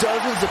had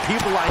dozens of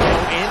people I know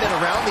in and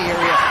around the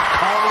area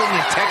calling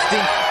and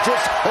texting,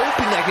 just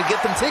hoping I could get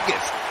them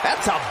tickets.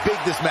 That's how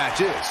big this match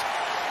is.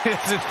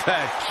 Isn't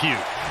that cute?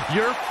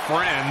 Your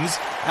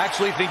friends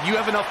actually think you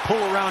have enough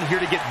pull around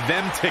here to get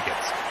them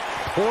tickets.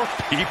 Poor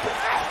people.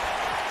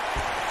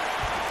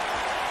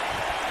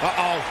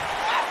 Uh-oh.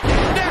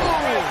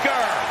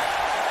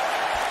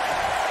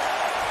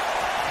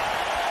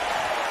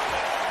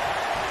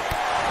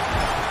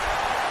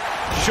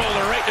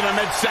 Shoulder right to the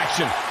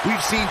midsection.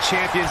 We've seen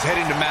champions head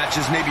into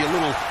matches maybe a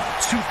little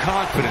too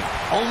confident,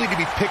 only to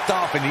be picked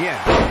off in the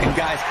end. And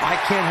guys, I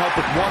can't help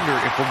but wonder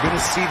if we're going to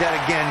see that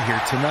again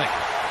here tonight.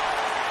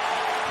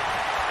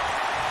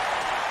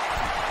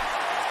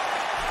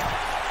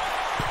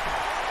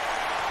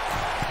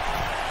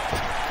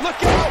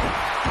 Look out!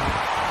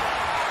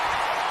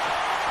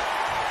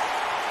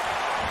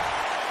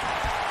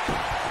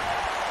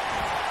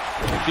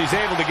 She's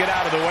able to get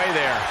out of the way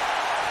there.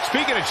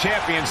 Speaking of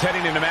champions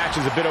heading into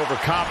matches a bit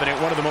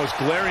overconfident, one of the most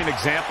glaring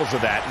examples of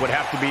that would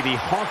have to be the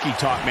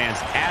honky-tonk man's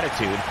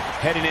attitude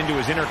heading into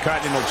his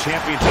Intercontinental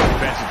Championship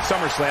defense at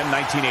SummerSlam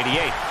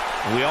 1988.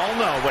 We all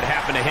know what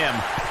happened to him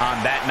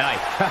on that night.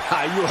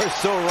 You are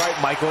so right,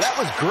 Michael. That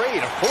was great.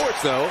 Of course,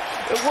 though,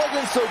 it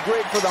wasn't so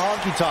great for the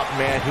honky-tonk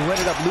man, who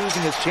ended up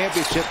losing his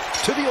championship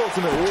to the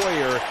Ultimate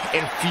Warrior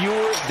in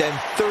fewer than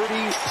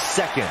 30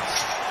 seconds.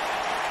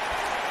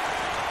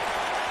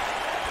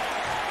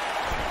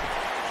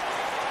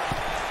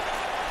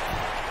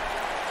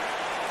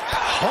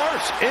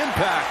 Harsh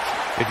impact.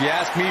 If you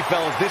ask me,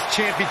 fellas, this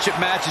championship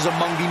match is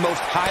among the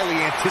most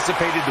highly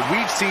anticipated that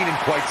we've seen in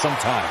quite some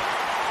time.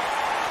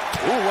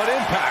 Ooh, what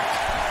impact.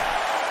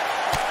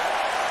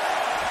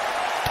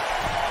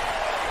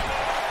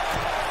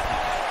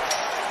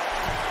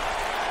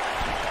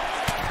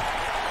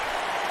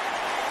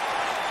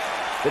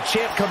 The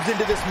champ comes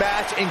into this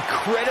match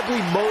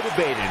incredibly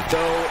motivated,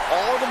 though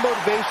all the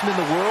motivation in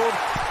the world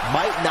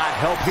might not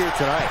help here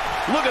tonight.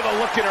 Look at the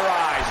look in her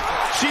eyes.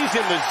 She's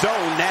in the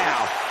zone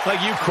now.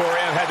 Like you, Corey,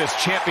 I've had this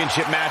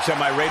championship match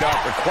on my radar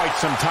for quite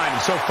some time,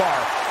 and so far,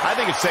 I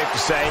think it's safe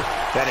to say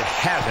that it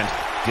hasn't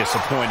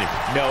disappointed.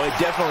 No, it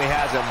definitely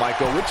hasn't,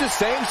 Michael, which is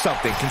saying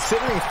something,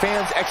 considering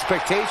fans'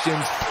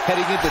 expectations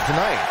heading into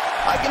tonight.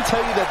 I can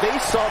tell you that they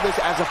saw this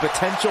as a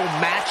potential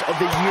match of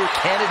the year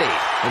candidate,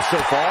 and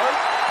so far,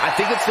 I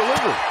think it's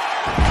delivered.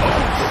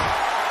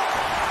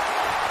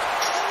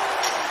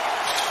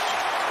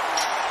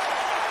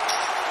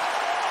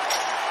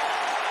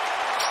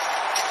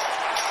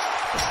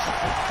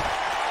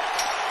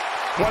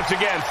 Once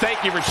again,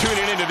 thank you for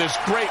tuning into this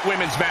great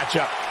women's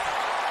matchup.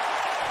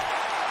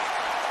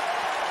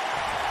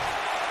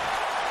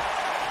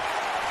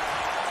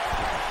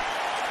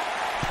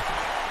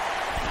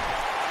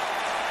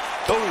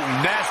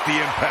 Oh, nasty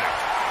impact.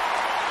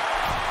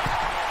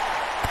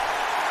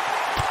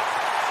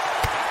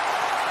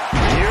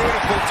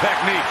 Beautiful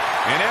technique.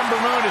 And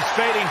Ember Moon is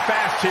fading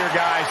fast here,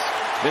 guys.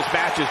 This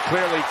match is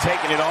clearly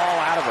taking it all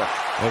out of her.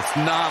 It's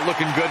not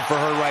looking good for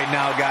her right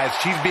now, guys.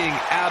 She's being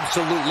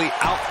absolutely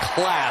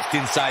outclassed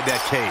inside that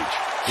cage.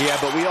 Yeah,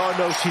 but we all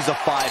know she's a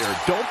fighter.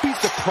 Don't be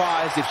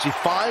surprised if she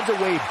finds a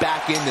way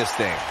back in this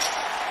thing.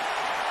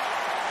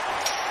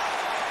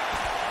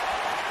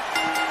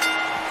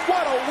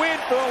 What a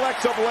win for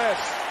Alexa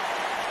Bliss.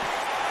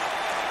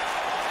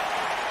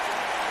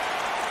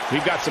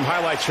 We've got some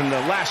highlights from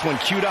the last one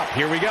queued up.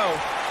 Here we go.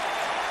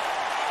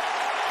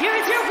 Here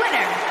is your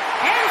winner,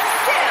 and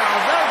still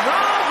the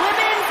Raw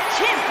Women's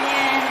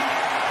Champion,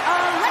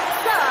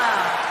 Alexa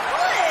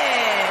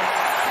Bliss.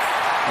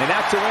 And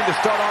that's a win to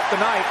start off the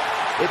night.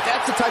 If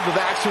that's the type of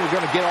action we're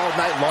going to get all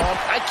night long,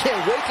 I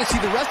can't wait to see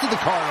the rest of the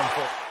card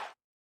unfold.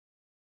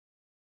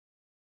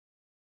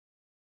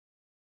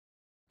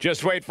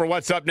 Just wait for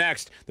what's up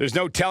next. There's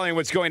no telling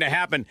what's going to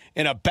happen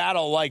in a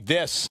battle like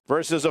this.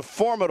 Versus a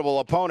formidable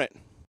opponent.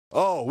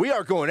 Oh, we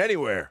aren't going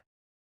anywhere.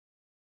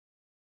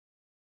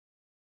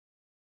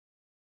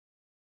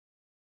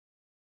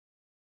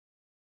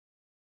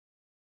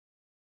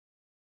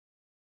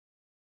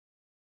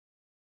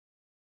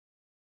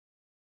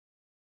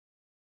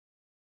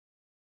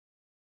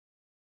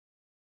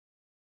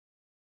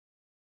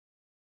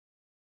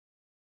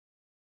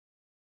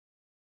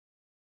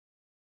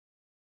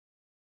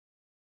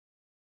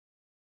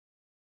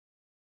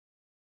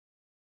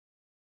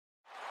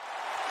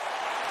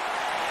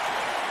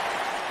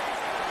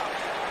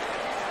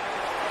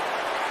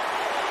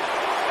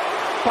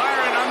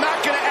 Byron, I'm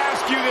not going to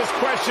ask you this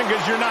question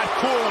because you're not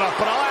cool enough,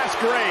 but I'll ask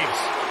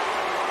Graves.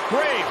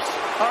 Graves,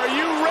 are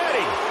you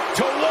ready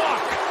to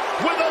walk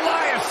with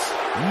Elias?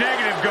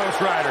 Negative, Ghost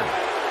Rider.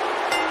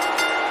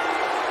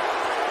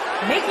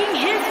 Making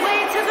his way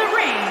to the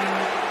ring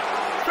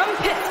from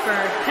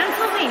Pittsburgh,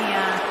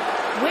 Pennsylvania,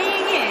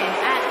 weighing in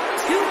at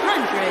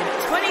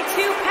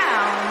 222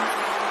 pounds,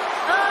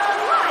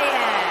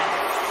 Elias.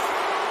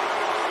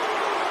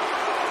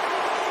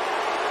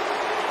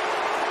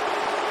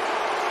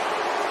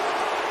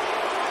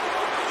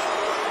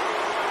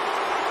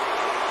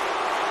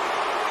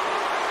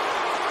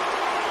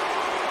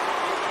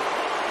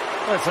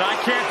 Listen, I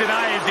can't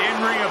deny his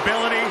in-ring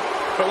ability,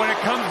 but when it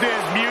comes to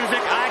his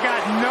music, I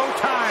got no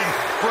time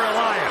for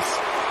Elias.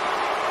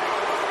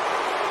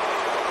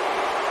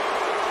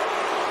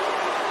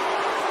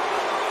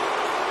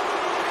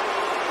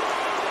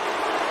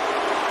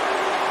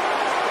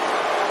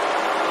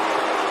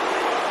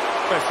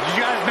 Listen, did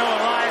you guys know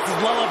Elias's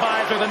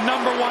lullabies are the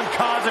 #1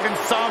 cause of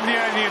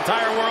insomnia in the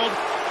entire world?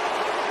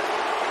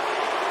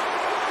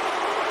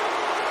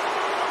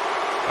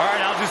 All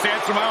right, I'll just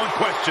answer my own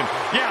question.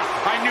 Yeah,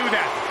 I knew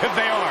that, if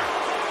they are.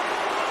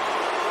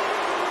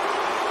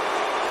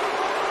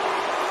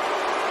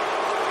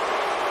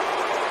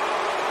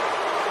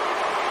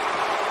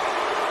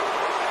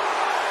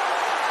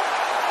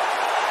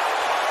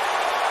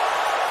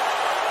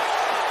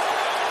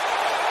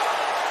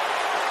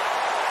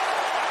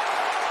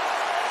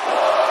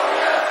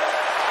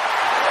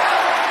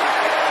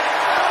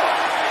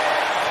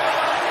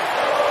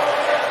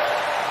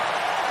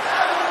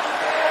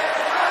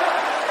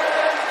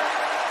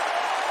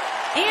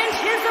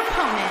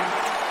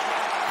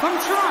 from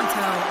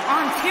Toronto,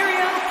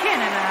 Ontario,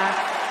 Canada,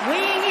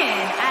 weighing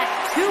in at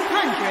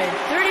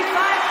 235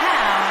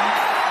 pounds,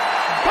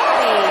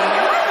 Bobby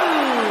Roode.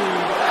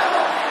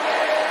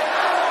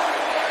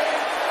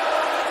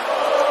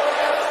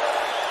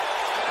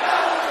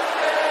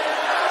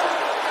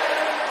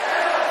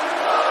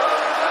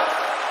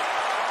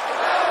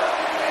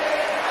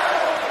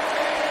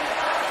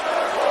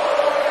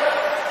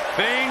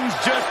 Things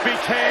just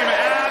became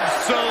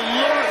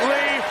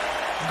absolutely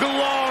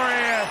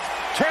glorious.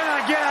 Can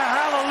I get a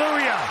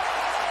hallelujah?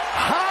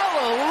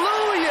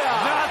 Hallelujah!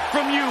 Not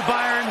from you,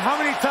 Byron. How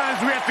many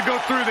times do we have to go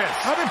through this?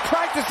 I've been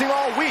practicing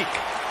all week.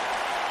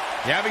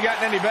 You haven't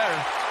gotten any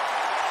better.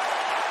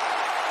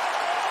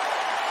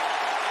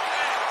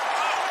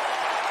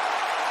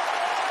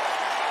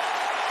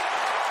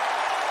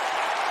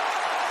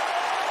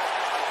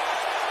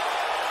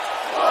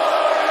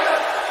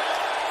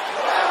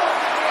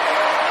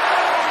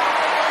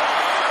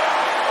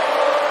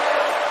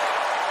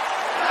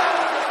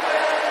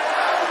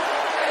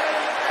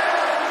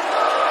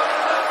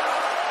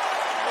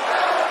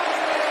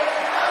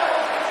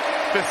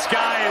 The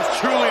sky is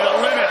truly the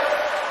limit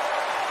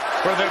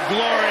for the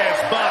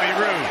glorious Bobby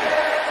Roode.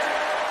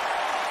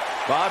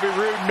 Bobby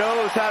Roode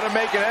knows how to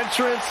make an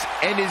entrance,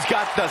 and he's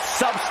got the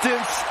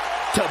substance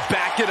to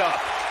back it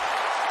up.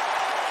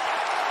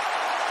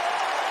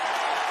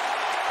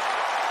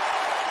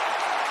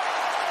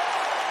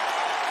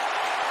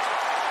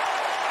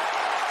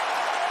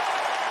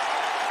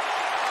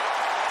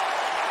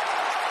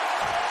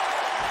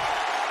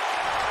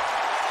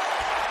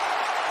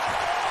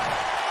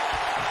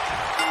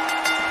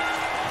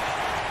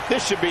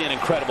 This should be an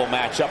incredible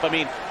matchup. I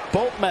mean,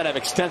 both men have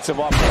extensive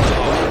offensive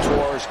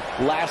repertoires,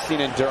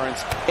 lasting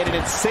endurance, and an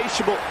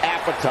insatiable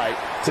appetite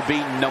to be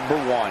number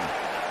one.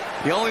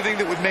 The only thing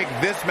that would make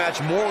this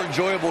match more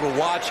enjoyable to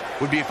watch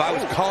would be if I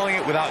was calling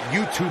it without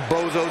you two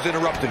bozos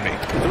interrupting me.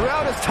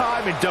 Throughout his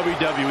time in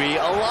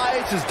WWE,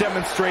 Elias has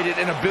demonstrated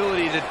an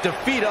ability to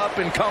defeat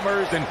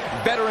up-and-comers and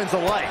veterans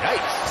alike.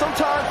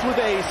 Sometimes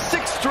with a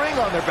sixth string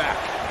on their back.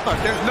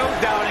 There's no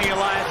doubting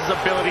Elias'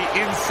 ability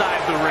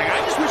inside the ring.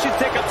 I just wish he'd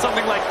take up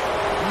something like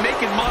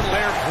making model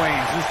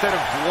airplanes instead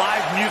of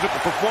live musical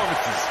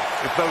performances,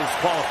 if those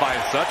qualify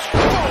as such.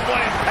 Oh,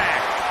 what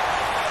impact!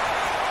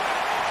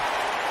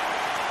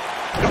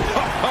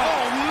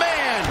 Oh,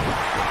 man!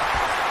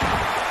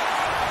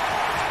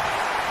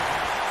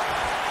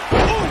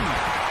 Boom!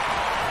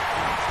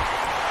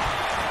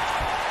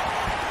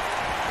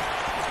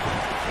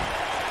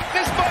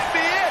 This might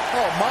be it!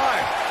 Oh, my!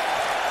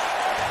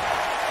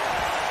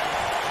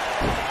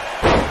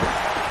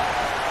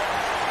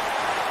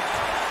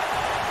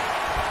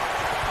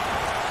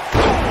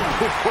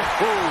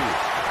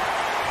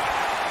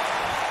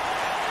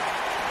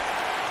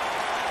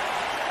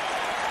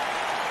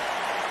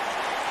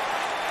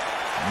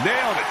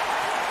 Nailed it.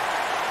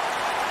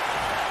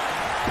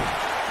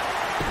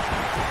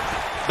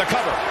 The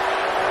cover.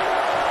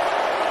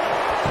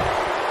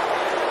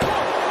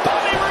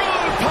 Bobby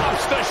Roode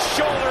pops the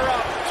shoulder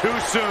up too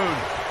soon.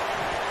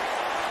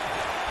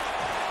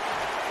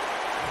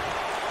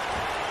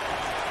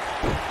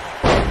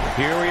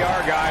 Here we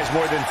are, guys,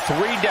 more than 3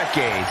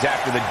 decades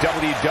after the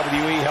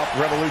WWE helped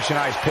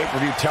revolutionize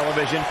pay-per-view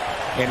television,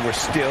 and we're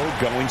still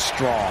going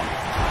strong.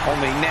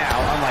 Only now,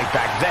 unlike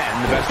back then,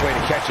 the best way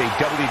to catch a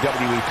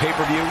WWE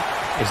pay-per-view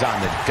is on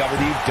the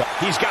WWE.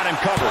 He's got him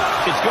covered.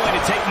 It's going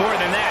to take more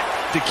than that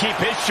to keep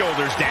his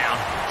shoulders down.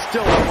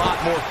 Still a lot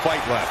more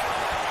fight left.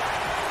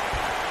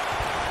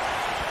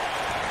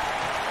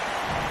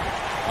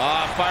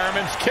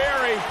 Fireman's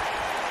carry.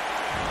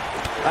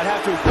 I'd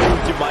have to agree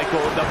with you, Michael.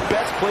 The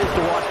best place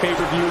to watch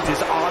pay-per-views is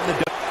on the...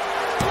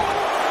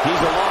 He's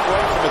a long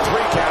way from the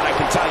 3 count, I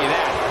can tell you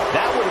that.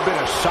 That would have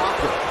been a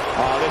shocker.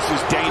 Oh, this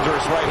is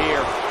dangerous right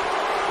here.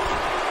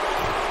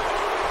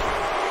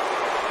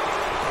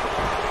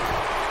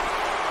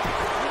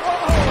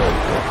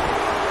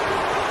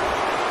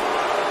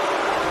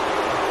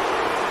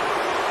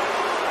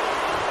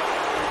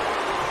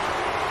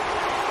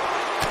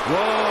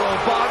 Whoa,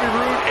 Bobby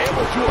Roode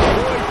able to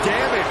avoid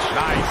damage.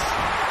 Nice.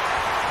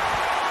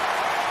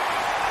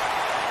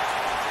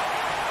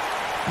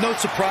 No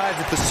surprise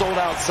if the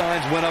sold-out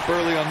signs went up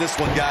early on this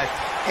one, guys.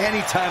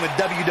 Anytime a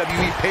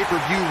WWE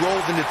pay-per-view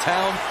rolls into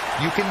town,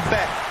 you can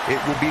bet it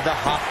will be the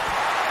hot.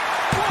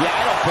 Yeah,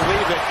 I don't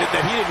believe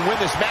that he didn't win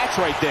this match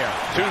right there.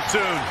 Too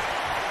soon.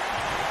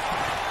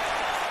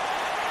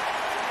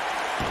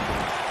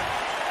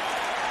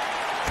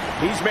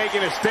 He's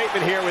making a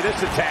statement here with this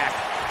attack.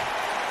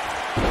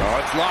 Oh,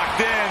 it's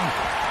locked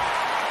in.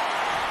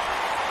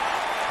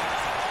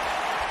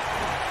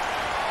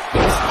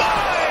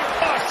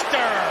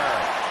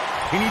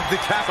 He needs to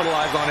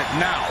capitalize on it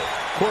now.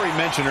 Corey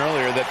mentioned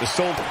earlier that the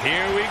soul...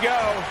 Here we go.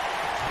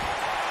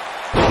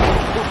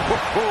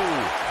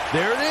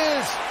 There it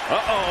is.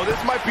 Uh-oh, this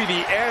might be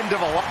the end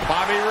of a...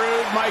 Bobby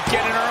Roode might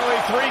get an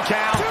early 3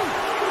 count.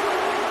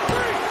 2,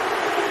 3.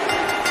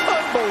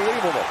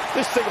 Unbelievable.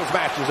 This singles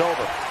match is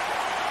over.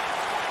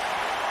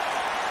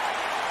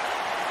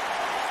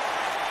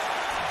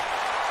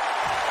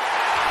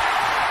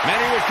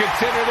 Many would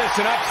consider this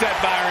an upset,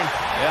 Byron.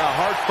 Yeah,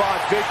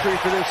 hard-fought victory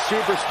for this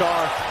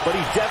superstar, but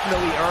he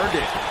definitely earned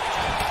it.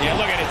 Yeah,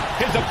 look at it.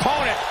 His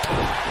opponent,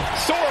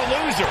 sore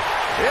loser.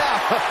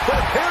 Yeah,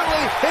 but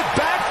apparently it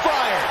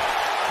backfired.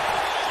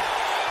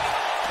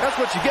 That's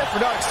what you get for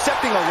not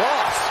accepting a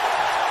loss.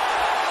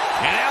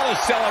 And now the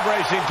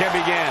celebration can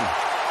begin.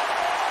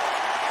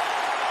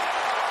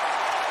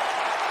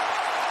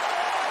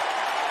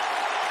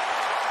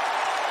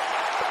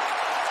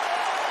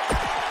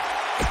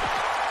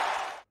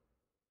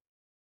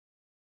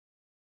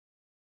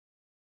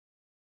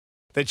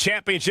 The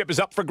championship is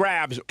up for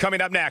grabs.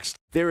 Coming up next.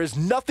 There is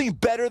nothing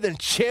better than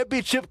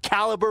championship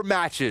caliber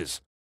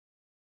matches.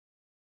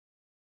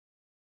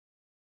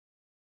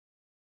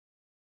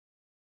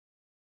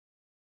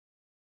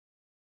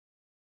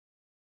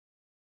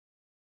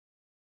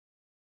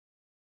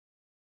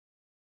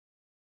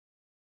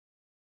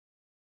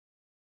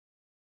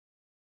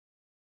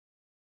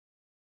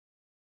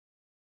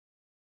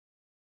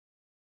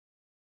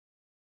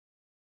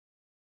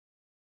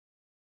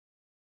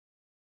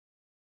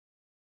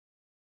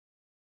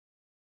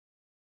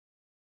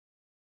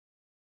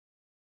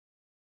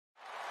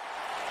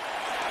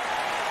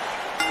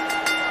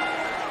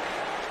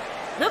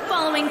 The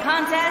following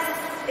contest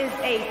is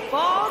a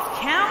Falls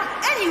Count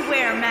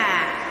Anywhere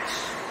match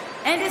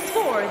and is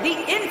for the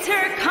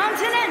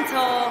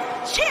Intercontinental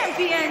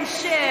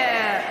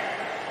Championship.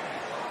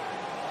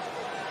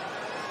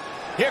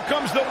 Here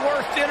comes the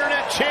worst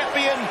internet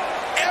champion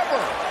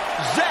ever,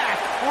 Zack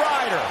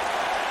Ryder.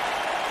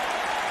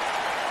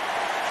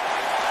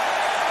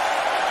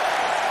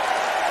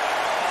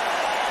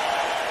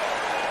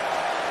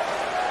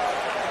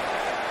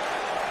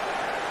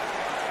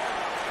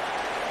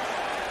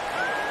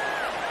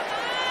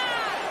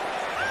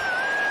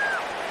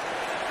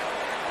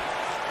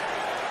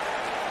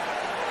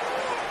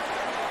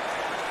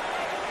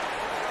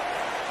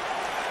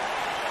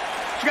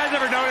 You guys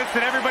ever notice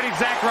that everybody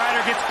Zack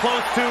Ryder gets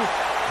close to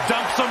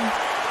dumps him?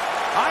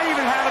 I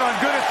even have it on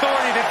good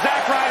authority that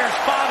Zack Ryder's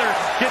father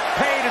gets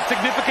paid a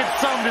significant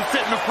sum to sit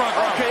in the front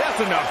row. Okay,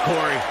 that's enough,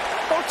 Corey.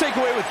 Don't take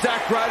away what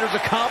Zack Ryder's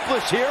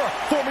accomplished here.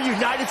 Former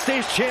United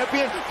States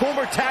champion,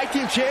 former tag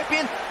team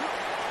champion.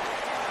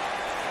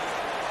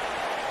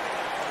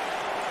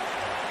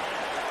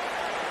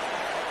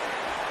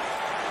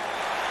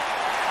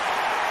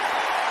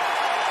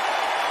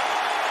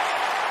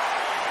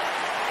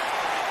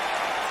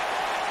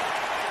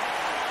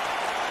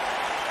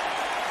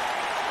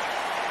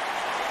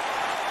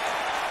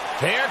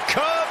 Here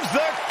comes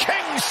the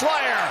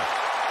Kingslayer.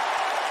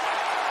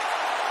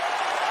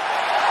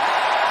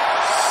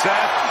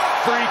 Seth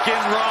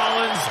freaking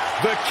Rollins,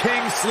 the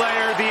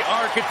Kingslayer, the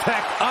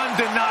architect,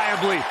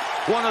 undeniably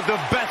one of the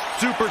best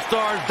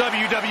superstars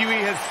WWE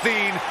has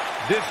seen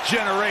this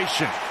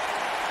generation.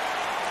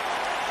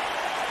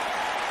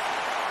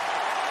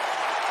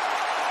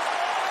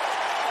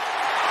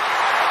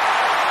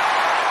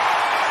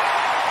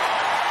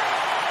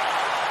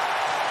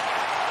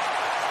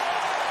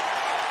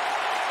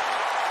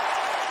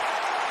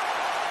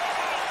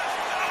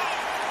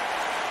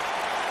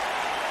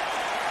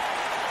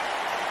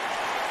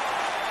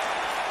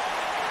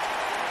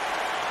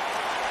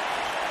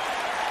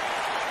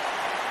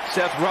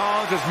 Seth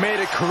Rollins has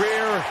made a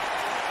career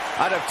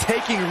out of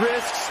taking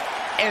risks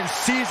and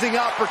seizing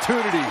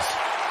opportunities.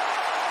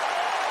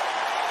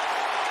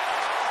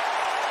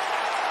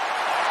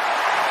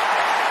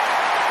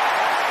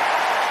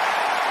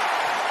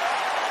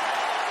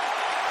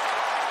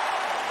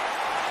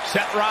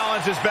 Seth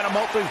Rollins has been a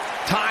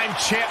multi-time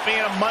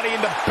champion, a Money in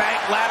the Bank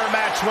ladder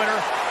match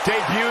winner,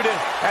 debuted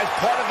as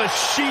part of the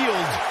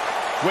Shield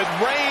with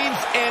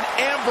Reigns and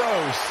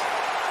Ambrose.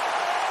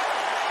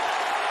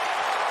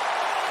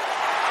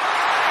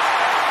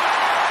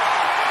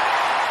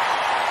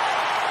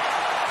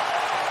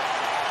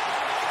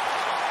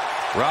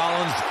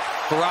 Rollins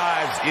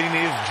thrives and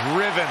he is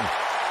driven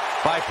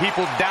by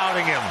people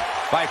doubting him,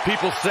 by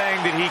people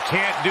saying that he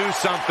can't do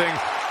something.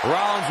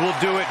 Rollins will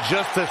do it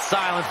just to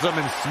silence them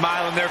and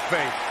smile in their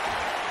face.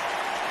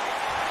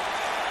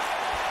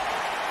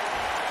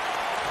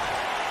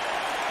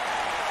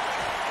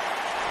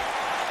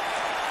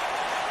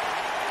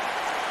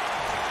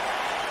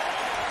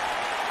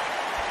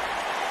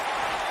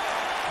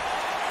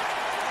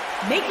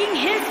 Making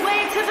his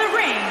way to the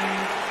ring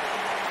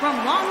from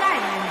Long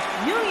Island,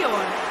 New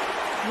York,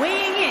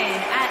 weighing in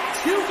at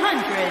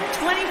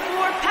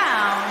 224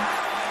 pounds,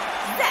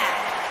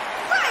 Zack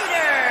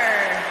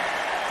Ryder.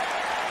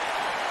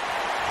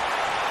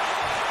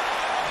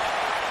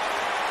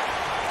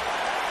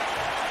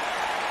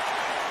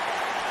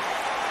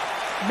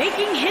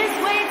 Making his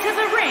way to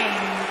the ring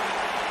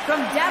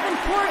from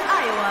Davenport,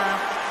 Iowa,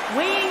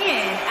 weighing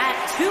in at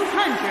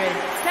 217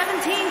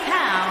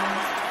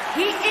 pounds,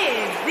 he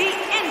is the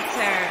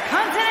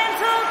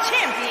Intercontinental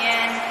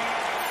Champion,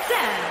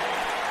 Seth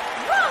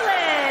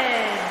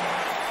Rollins.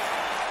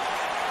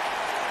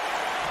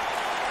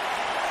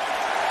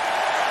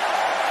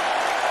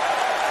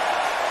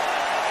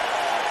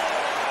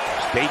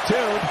 Stay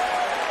tuned.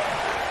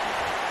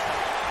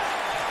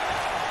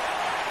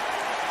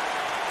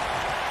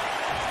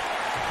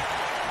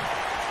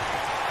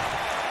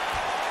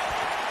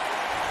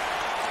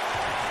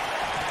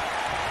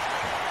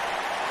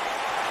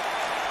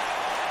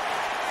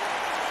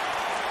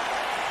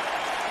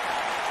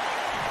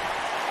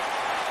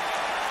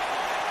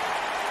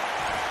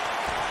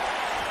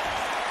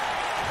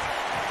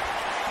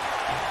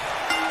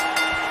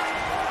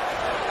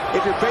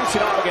 if you're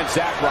facing off against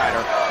Zack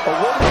Ryder, a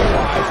word of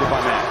advice if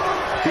I'm at.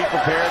 Be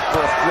prepared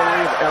for a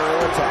flurry of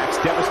aerial attacks,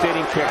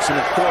 devastating kicks, and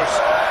of course,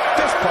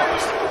 fist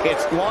pumps.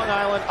 It's Long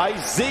Island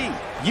Ice Z.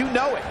 You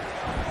know it.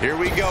 Here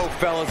we go,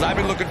 fellas. I've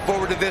been looking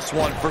forward to this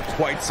one for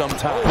quite some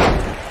time.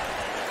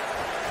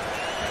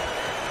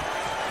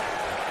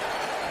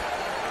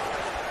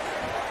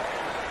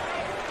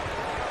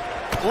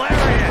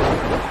 Lariat.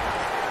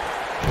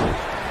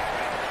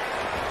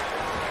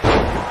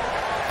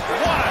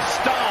 What a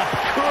stomp.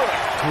 Good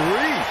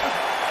grief.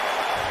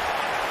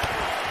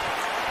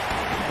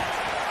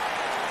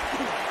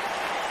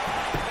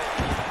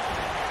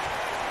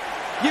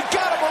 You've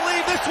got to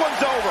believe this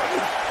one's over.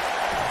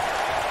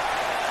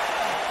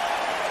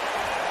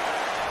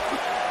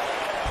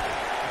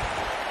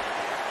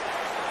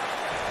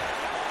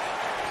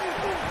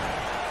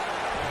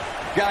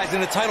 Guys,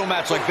 in a title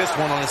match like this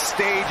one, on a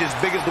stage as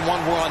big as the one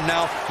we're on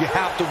now, you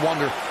have to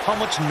wonder how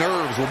much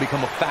nerves will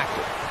become a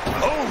factor.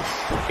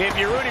 Oof! If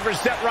you're rooting for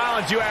Seth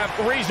Rollins, you have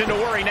reason to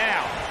worry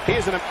now. Here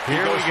we go.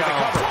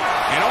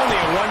 And only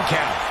a 1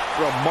 count.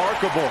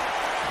 Remarkable.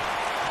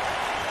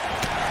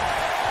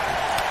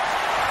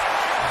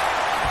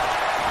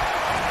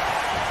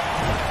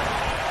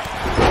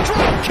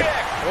 Drop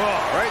kick. Oh,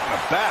 right in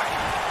the back.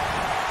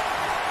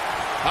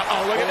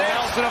 Uh-oh, look at this.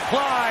 Nelson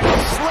applied.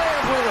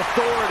 Slammed with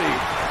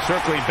authority.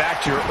 Circling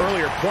back to your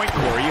earlier point,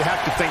 Corey, you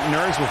have to think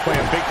nerves will play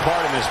a big part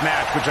in this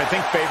match, which I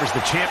think favors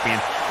the champion,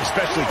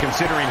 especially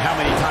considering how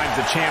many times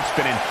the champ's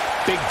been in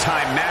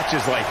big-time matches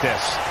like this.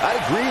 I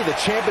agree. The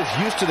champ is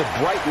used to the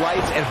bright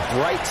lights and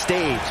bright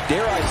stage.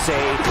 Dare I say,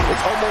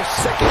 it's almost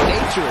second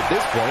nature at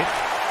this point.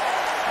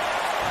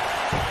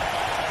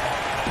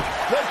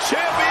 The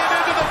champion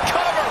into the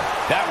cover.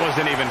 That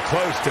wasn't even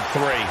close to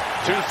 3.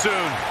 Too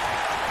soon.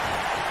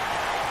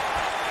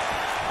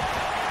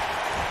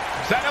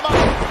 Set him up.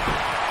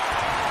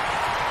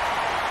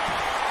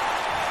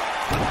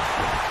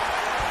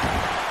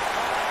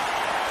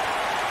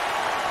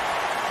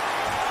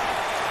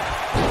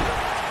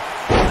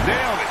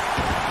 Nailed it.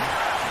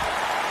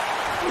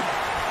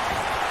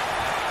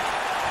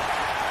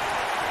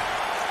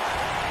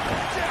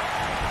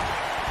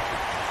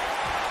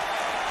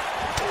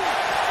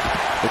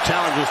 The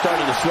challenger's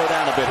starting to slow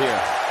down a bit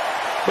here.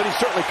 But he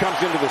certainly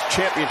comes into this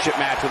championship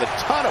match with a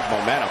ton of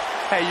momentum.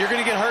 Hey, you're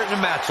going to get hurt in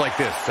a match like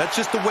this. That's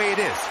just the way it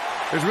is.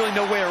 There's really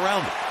no way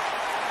around it.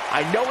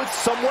 I know it's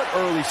somewhat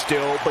early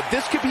still, but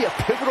this could be a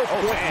pivotal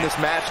point in this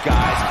match,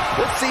 guys.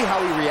 Let's see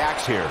how he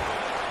reacts here.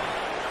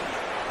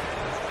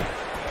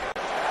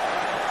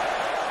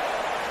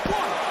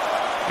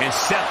 And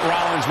Seth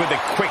Rollins with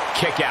a quick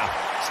kick out.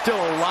 Still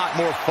a lot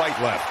more fight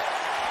left.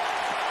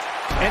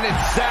 And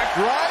it's Zack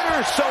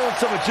Ryder showing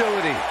some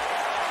agility.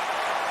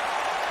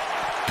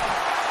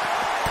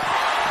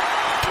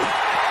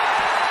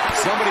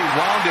 Somebody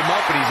wound him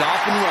up, and he's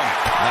off and running.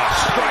 A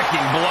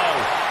striking blow.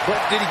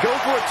 But did he go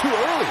for it too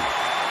early?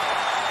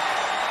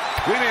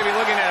 We may be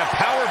looking at a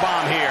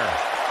powerbomb here.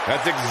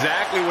 That's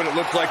exactly what it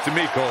looks like to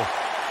me, Cole.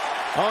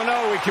 Oh,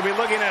 no, we could be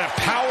looking at a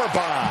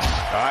powerbomb.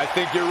 I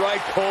think you're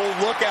right, Cole.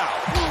 Look out.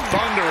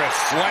 Thunderous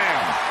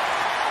slam.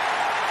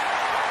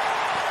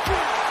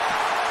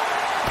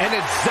 And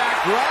it's Zack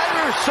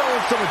Ryder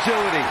showing some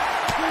agility.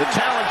 The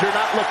challenger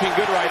not looking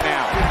good right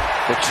now.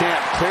 The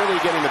champ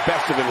clearly getting the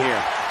best of him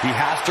here. He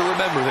has to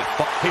remember that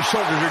His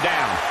shoulders are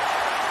down.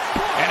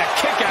 And a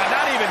kick out,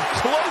 not even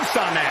close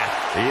on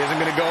that. he isn't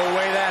going to go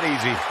away that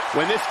easy.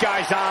 When this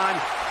guy's on,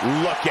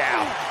 look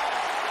out.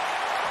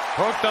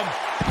 Hooked him.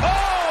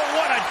 Oh,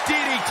 what a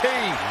DDT.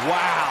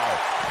 Wow.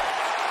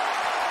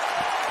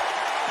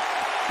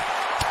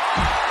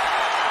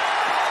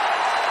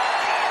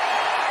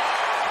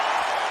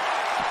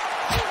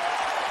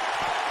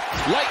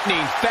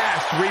 Lightning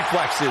fast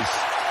reflexes.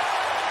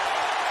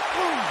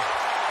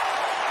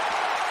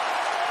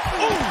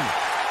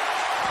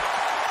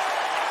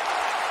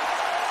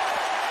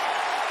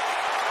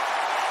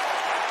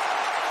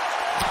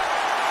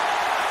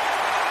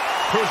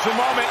 Crucial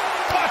moment.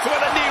 Watch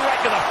with a knee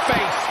right to the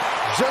face.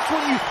 Just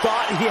when you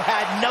thought he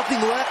had nothing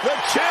left. The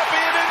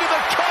champion into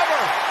the cover.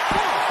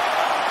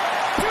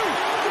 1, 2,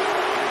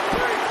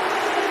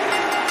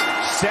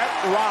 3. Seth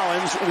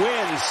Rollins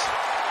wins.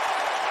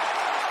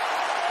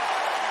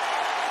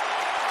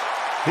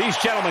 These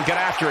gentlemen get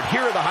after it.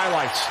 Here are the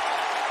highlights.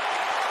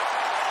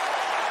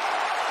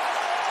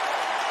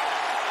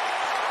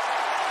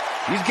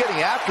 He's getting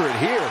after it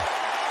here.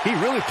 He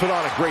really put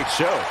on a great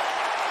show.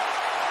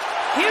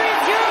 Here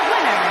is your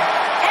winner,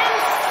 and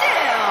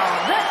still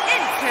the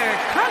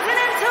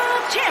Intercontinental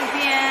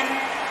Champion,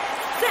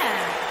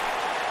 Seth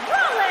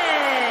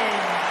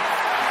Rollins.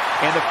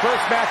 And the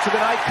first match of the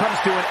night comes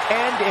to an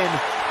end in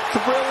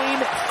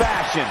thrilling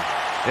fashion.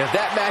 And if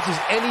that match is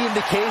any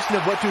indication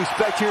of what to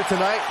expect here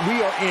tonight,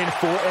 we are in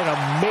for an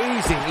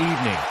amazing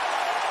evening.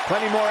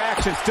 Plenty more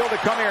action still to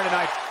come here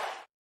tonight.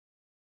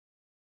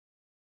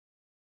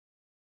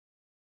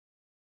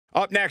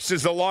 Up next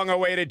is the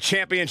long-awaited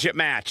championship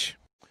match.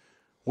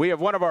 We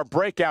have one of our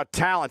breakout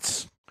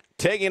talents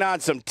taking on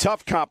some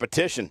tough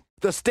competition.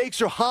 The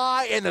stakes are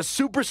high and the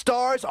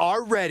superstars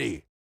are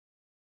ready.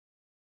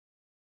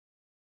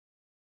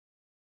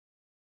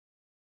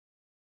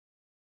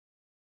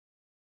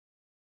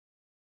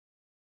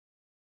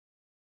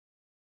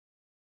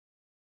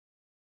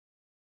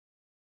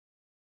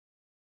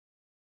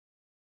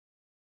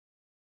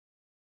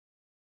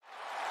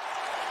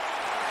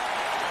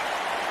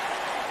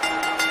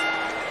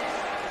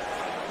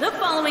 The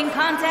following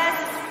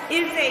contest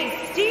is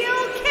a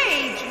steel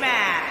cage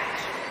match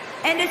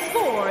and is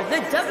for the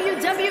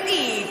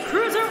WWE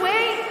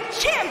Cruiserweight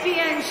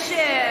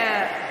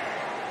Championship.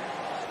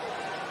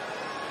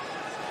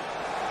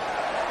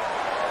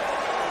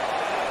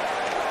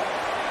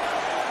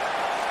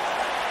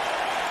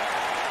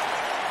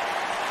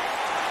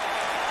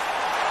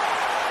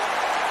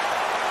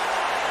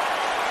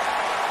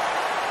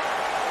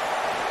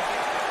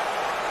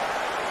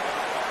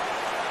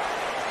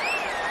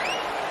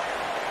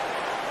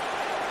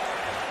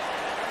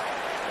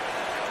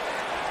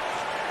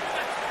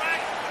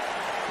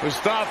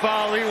 Mustafa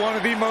Ali, one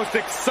of the most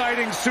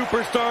exciting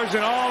superstars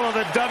in all of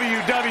the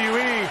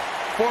WWE.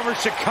 Former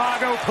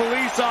Chicago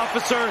police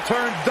officer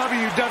turned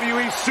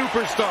WWE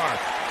superstar.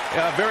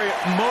 A very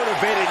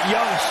motivated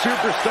young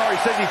superstar. He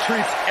says he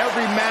treats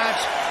every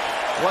match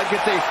like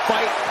it's a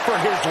fight for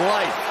his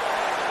life.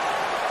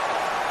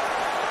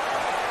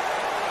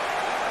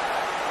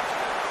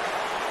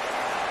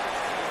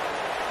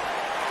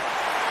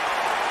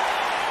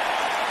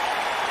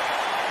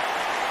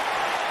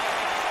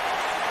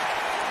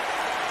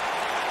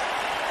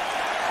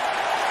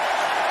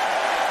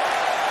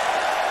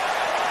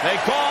 They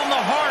call him the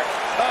heart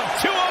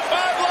of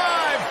 205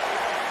 Live.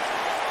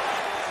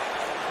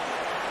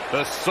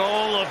 The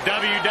soul of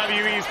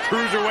WWE's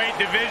Cruiserweight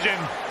division.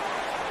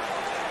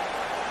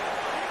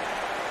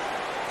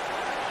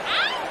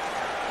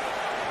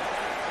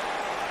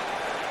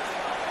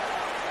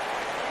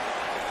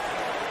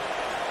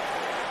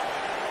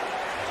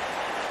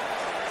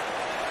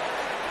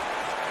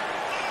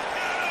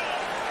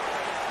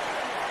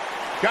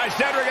 Guys,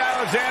 Cedric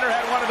Alexander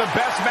had one of the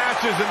best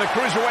matches in the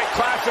Cruiserweight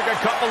Classic a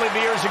couple of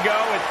years ago.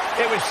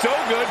 It was so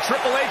good,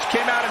 Triple H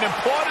came out and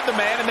applauded the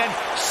man and then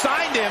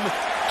signed him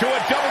to a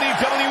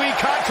WWE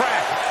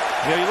contract.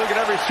 You look at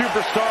every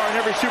superstar, and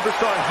every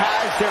superstar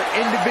has their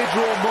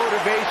individual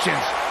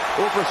motivations.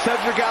 Well, for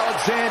Cedric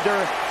Alexander,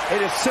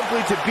 it is simply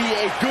to be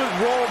a good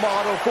role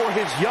model for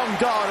his young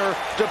daughter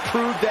to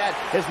prove that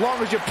as long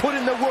as you put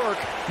in the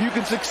work, you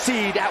can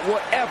succeed at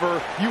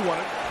whatever you want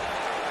to do.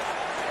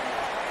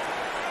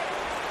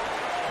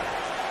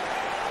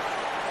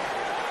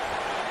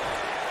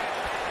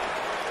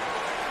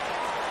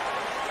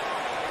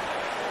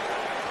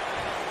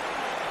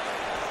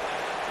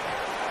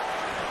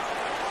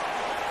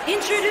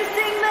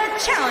 Introducing the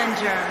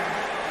challenger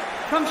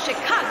from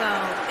Chicago,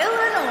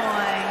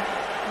 Illinois,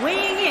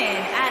 weighing in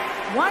at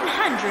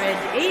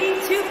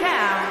 182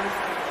 pounds,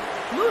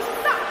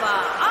 Mustafa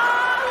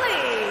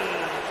Ali.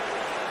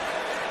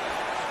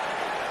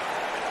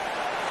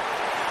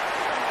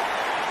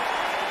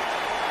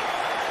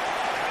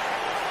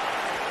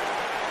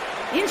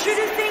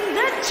 Introducing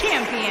the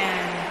champion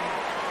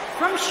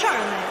from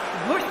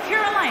Charlotte, North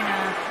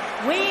Carolina,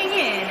 weighing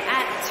in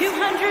at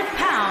 200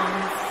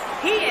 pounds,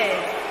 he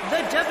is the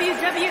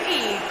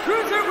WWE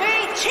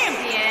Cruiserweight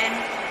Champion,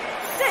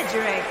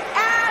 Cedric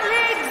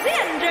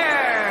Alexander.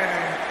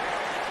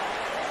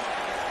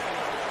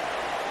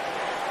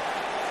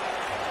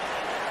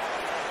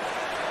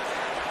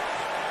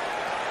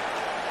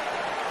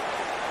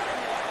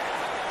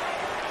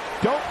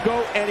 Don't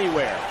go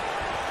anywhere.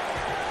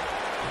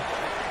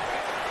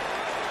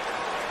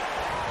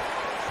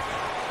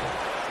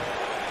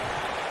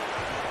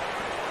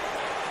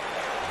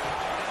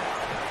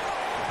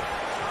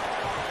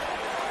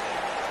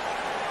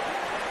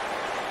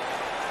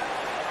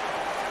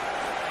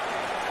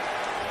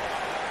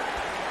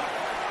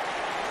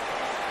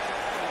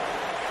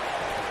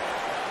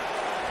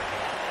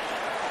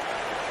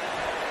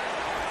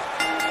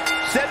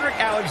 Cedric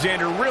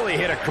Alexander really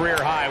hit a career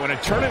high when a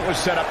tournament was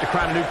set up to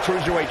crown a new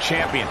Cruiserweight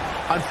champion.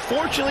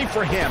 Unfortunately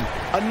for him,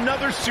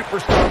 another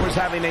superstar was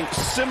having a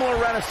similar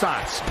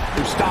renaissance,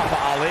 Mustafa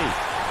Ali.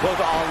 Both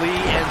Ali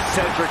and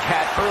Cedric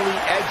had early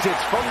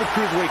exits from the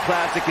Cruiserweight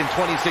Classic in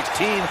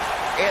 2016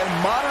 and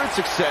moderate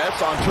success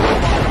on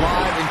 205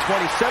 Live in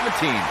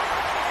 2017.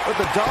 But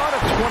the dawn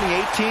of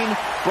 2018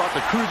 brought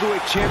the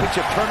Cruiserweight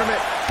Championship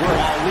tournament where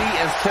Ali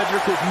and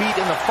Cedric would meet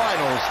in the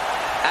finals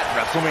at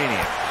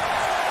WrestleMania.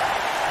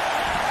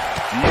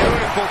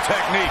 Beautiful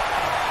technique.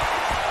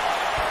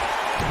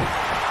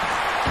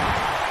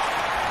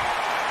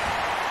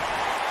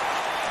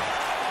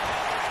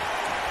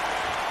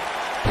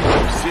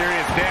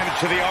 Serious damage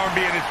to the arm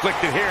being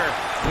inflicted here.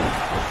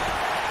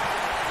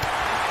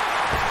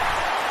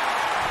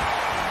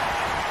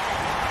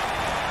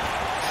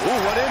 Ooh,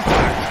 what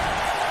impact.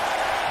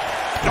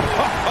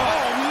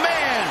 Oh,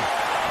 man!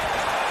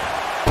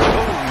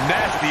 Oh,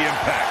 nasty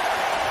impact.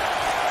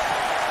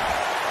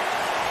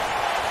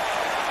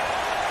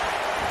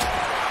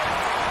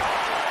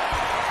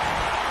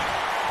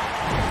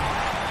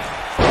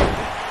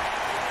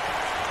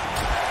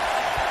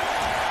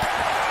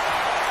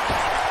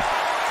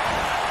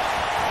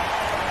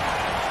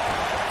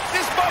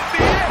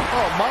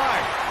 Oh, my.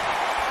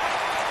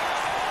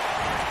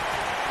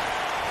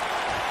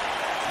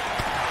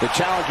 The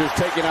challenger's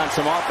taking on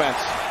some offense,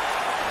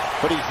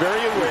 but he's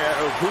very aware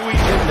of who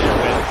he's in there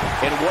with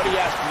and what he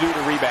has to do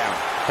to rebound.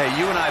 Hey,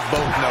 you and I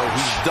both know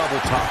he's double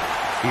tough.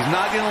 He's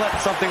not going to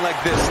let something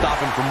like this stop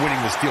him from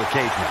winning the steel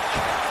cage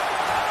match.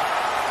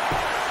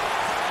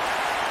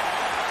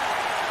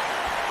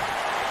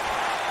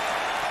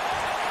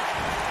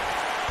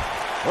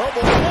 Oh,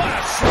 boy, what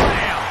a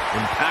slam.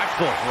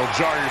 Impactful. Will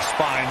jar your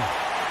spine.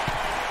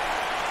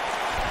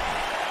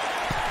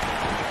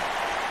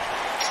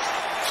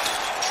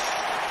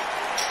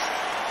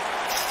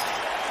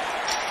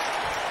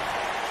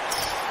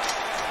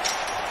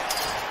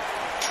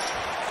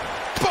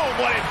 Boom,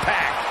 what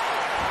impact.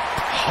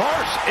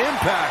 Harsh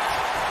impact.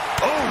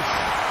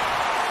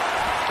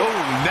 Oh,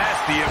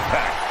 nasty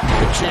impact.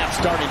 The champ's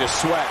starting to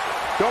sweat.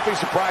 Don't be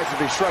surprised if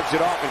he shrugs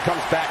it off and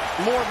comes back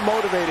more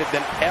motivated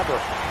than ever.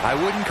 I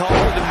wouldn't call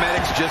for the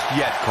medics just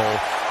yet, Cole.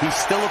 He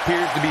still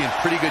appears to be in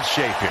pretty good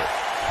shape here.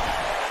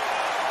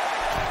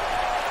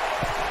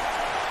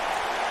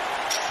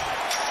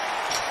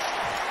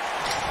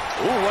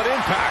 Ooh, what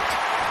impact.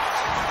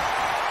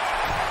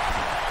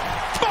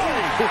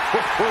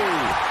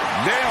 Boom!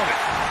 Nailed it.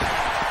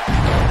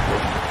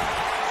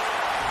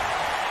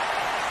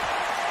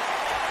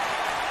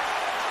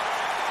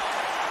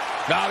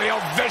 Now the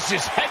old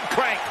vicious head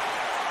crank.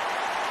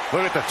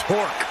 Look at the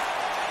torque.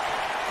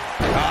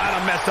 Oh,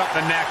 that'll mess up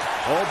the neck.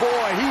 Oh,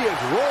 boy, he is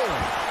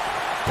rolling.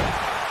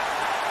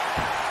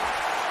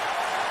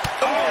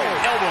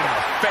 Oh, elbow to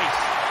the face.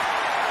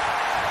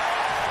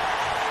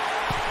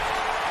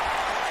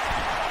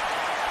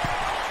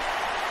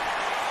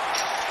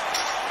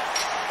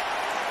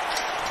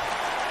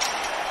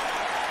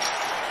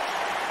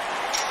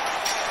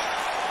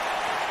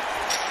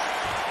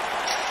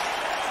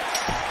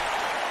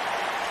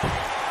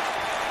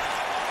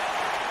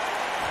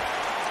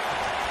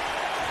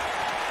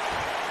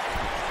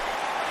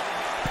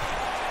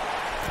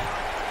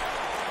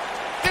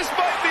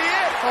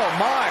 Oh,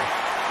 my.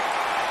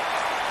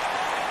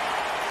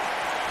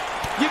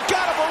 You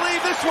gotta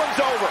believe this one's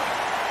over.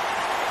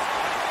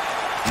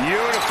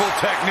 Beautiful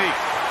technique.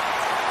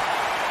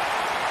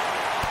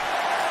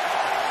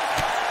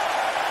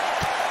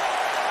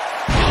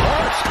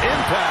 Harsh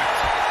impact.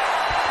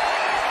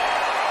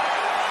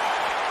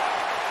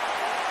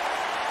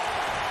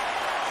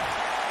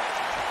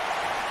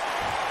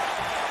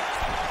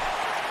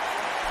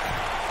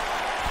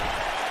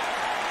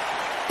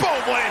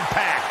 Boom, what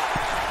impact.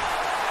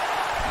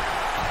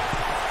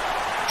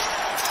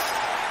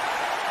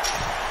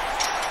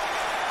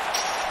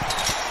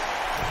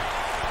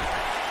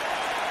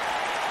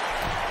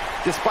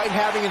 Despite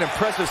having an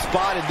impressive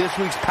spot in this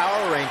week's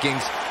power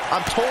rankings,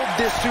 I'm told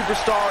this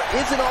superstar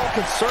isn't all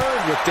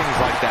concerned with things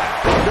like that.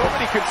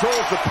 Nobody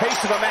controls the pace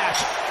of a match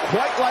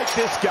quite like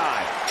this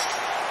guy.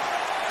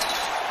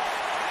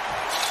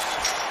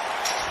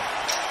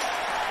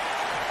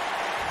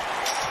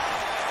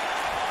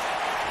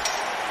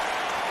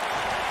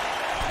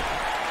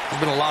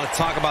 There's been a lot of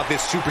talk about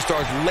this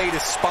superstar's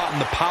latest spot in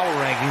the power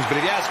rankings, but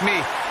if you ask me,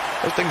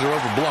 those things are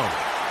overblown.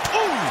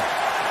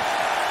 Ooh!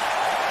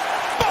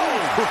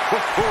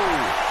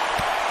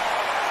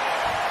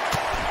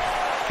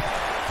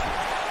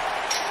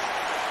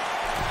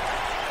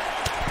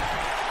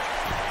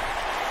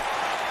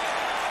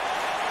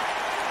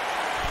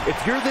 If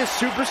you're this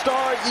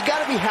superstar, you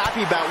gotta be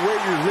happy about where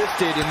you're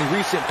listed in the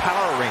recent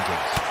power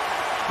rankings.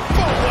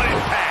 Boom, what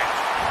impact.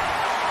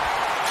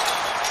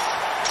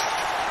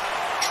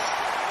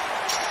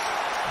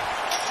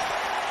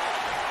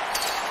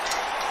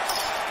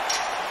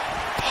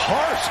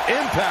 Harsh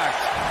impact.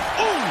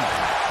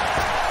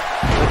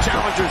 The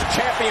challenger's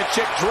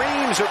championship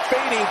dreams are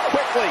fading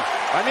quickly.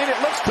 I mean, it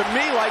looks to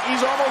me like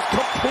he's almost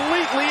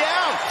completely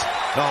out.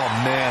 Oh,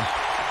 man.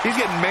 He's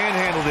getting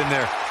manhandled in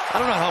there. I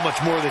don't know how much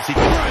more of this he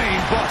can.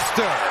 Brain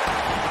buster.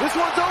 This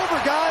one's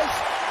over, guys.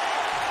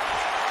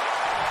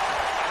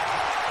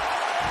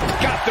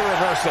 Got the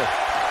reversal.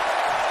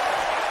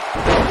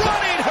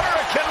 Running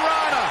Hurricane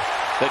Rana.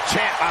 The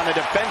champ on the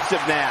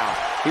defensive now.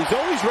 He's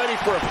always ready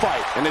for a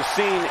fight and has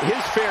seen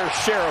his fair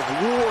share of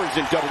wars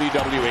in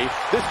WWE.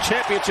 This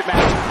championship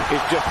match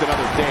is just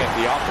another day at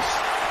the office.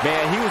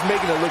 Man, he was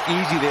making it look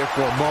easy there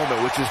for a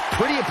moment, which is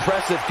pretty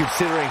impressive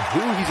considering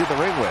who he's in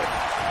the ring with.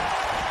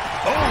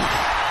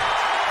 Oh!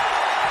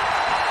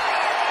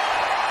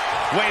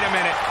 Wait a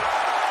minute.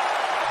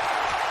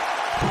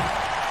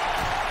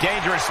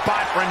 Dangerous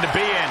spot for him to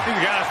be in. You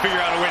gotta figure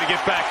out a way to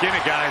get back in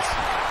it, guys.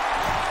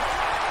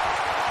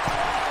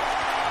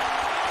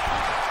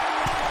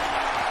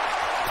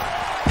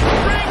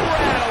 Ring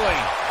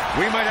rattling.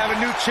 We might have a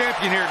new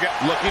champion here.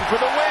 Looking for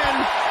the win.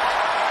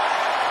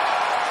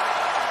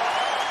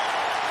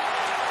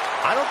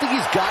 I don't think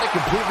he's got it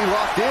completely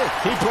locked in.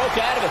 He broke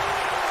out of it.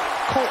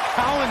 Cole,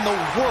 how in the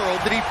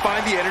world did he find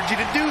the energy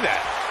to do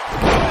that?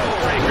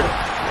 Breaker.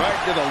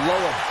 Right to the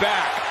lower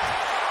back.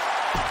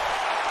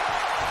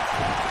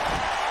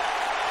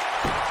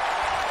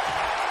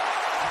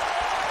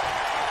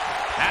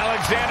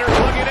 Alexander's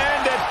looking to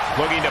end it.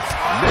 Looking to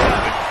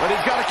nail it. But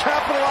he's got to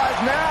capitalize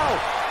now.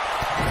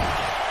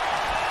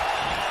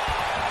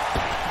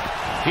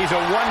 He's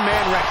a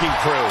one-man wrecking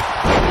crew.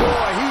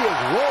 Boy, he is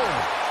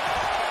rolling.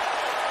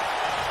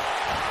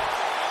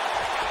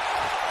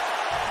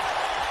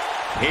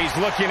 He's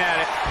looking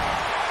at it.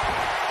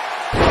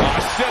 Oh,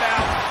 sit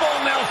out. Full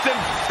Nelson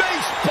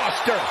face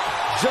buster.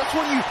 Just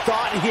when you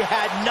thought he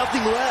had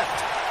nothing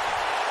left.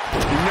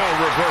 No,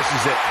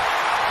 reverses it.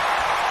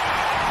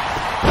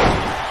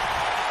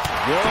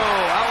 Whoa,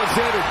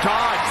 Alexander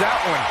dodged that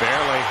one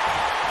barely.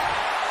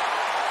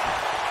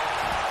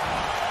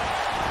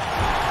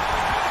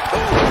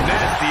 Oh,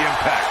 nasty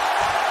impact.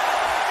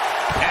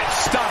 And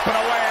stomping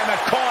away in the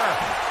corner.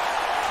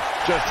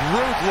 Just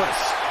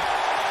ruthless.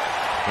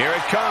 Here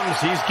it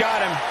comes. He's got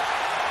him.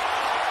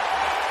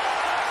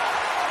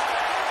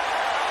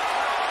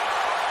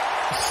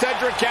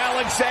 Cedric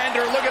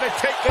Alexander looking to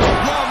take the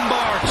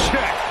lumbar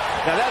check.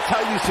 Now that's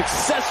how you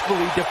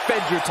successfully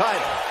defend your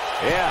title.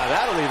 Yeah,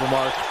 that'll leave a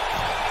mark.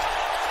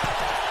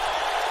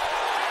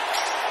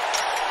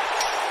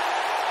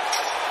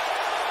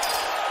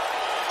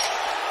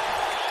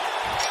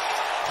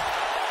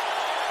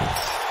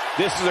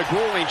 This is a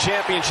grueling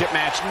championship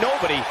match.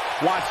 Nobody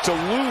wants to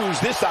lose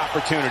this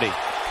opportunity.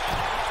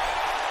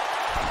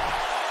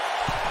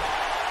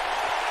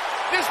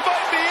 This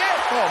might be it.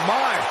 Oh,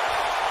 my.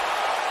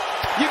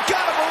 You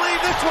gotta believe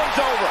this one's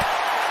over.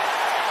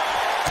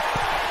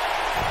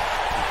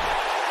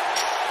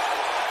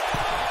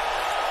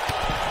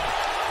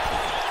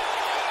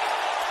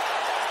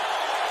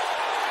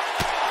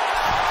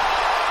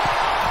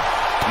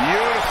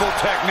 Beautiful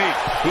technique.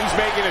 He's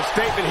making a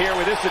statement here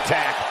with this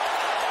attack.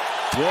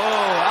 Whoa,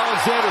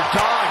 Alexander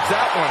dodged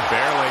that one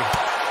barely.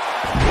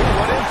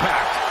 What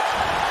impact.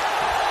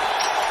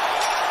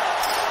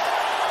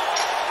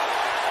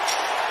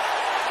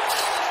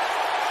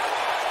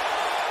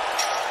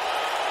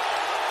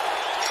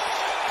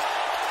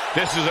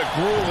 This is a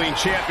grueling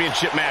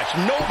championship match.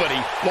 Nobody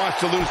wants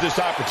to lose this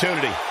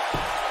opportunity.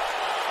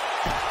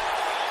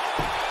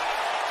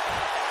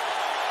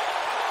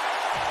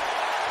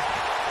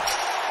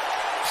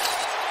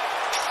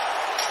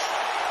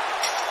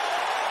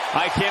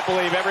 I can't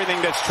believe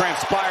everything that's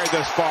transpired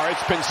thus far.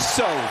 It's been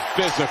so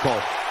physical.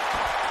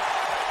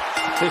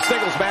 This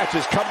singles match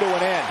has come to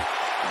an end.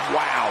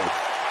 Wow.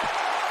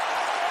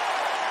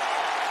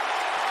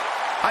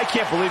 I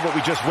can't believe what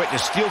we just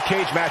witnessed. Steel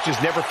cage matches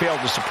never fail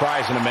to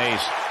surprise and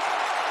amaze.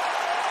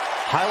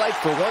 Highlight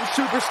for one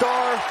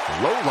superstar,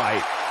 low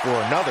light for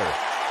another.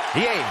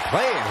 He ain't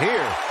playing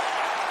here.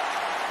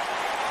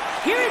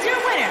 Here is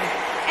your winner,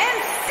 and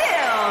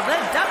still the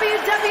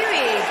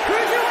WWE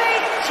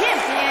Cruiserweight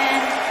Champion,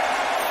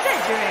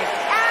 Cedric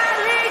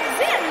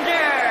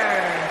Alexander.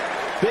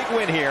 Big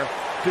win here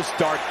to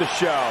start the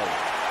show.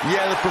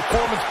 Yeah, the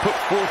performance put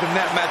forth in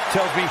that match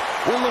tells me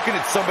we're looking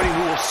at somebody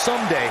who will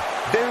someday,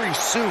 very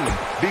soon,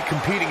 be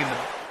competing in the...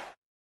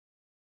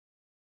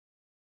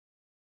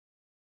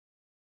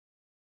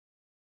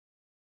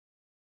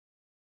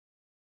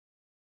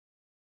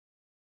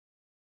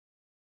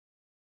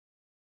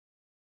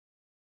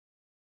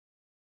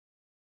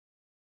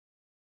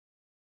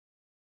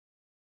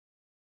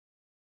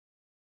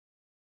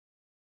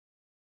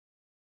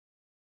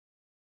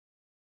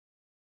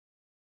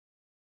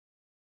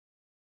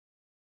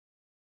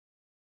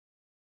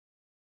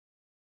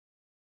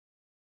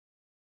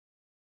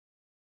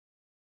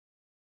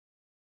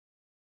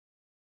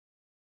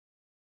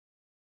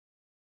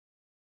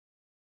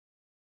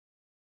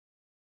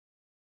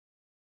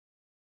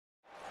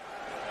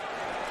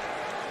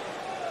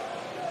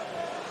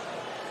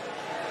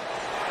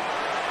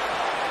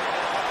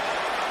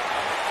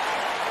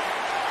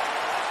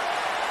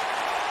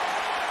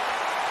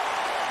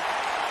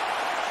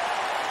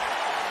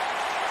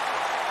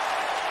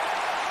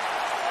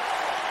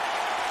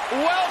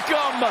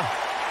 Welcome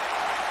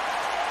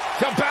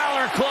to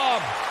Balor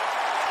Club.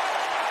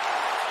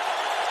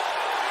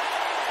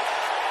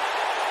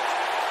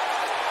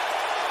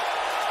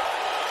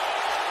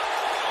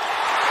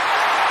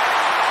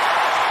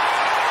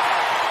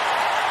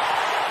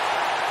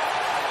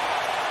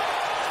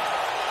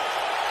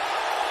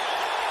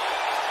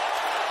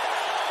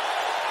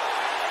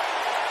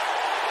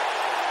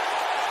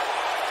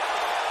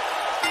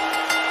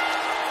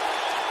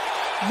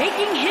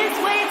 Making his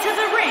way to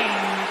the ring,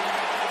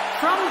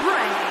 from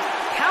Bright,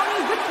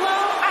 County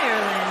Wicklow,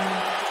 Ireland,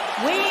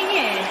 weighing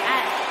in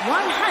at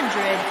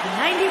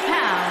 190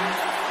 pounds,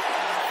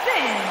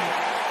 Finn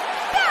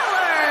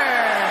Balor!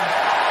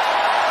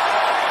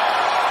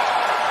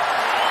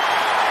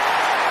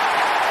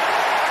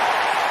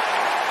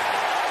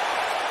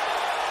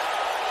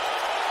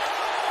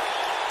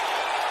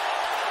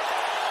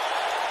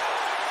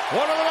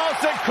 One of the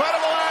most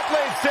incredible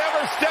athletes to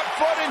ever step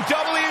foot in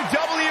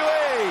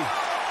WWE,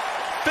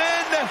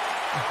 Finn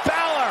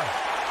Balor.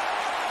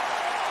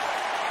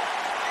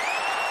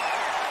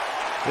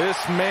 This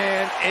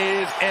man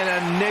is an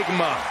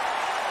enigma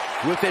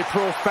with a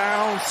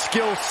profound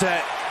skill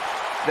set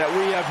that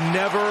we have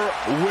never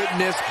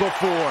witnessed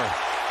before.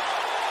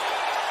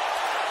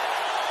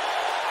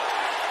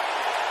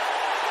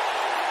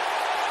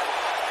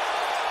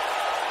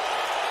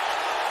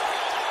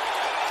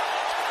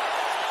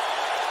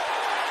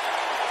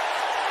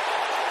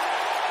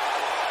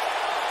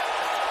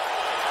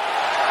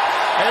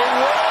 A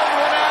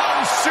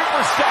world-renowned superstar.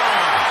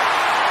 superstar.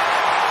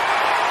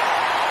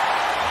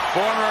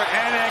 Former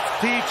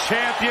NXT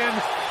champion,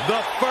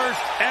 the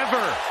first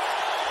ever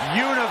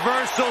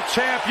Universal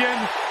champion,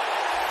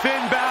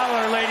 Finn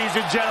Balor, ladies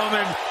and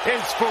gentlemen,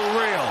 is for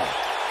real.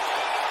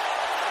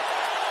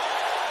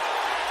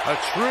 A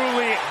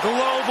truly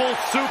global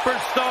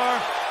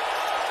superstar,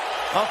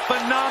 a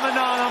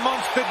phenomenon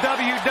amongst the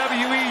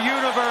WWE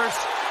Universe.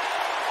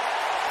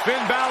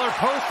 Finn Balor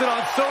posted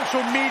on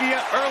social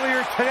media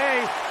earlier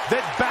today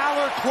that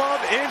Balor Club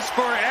is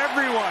for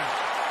everyone.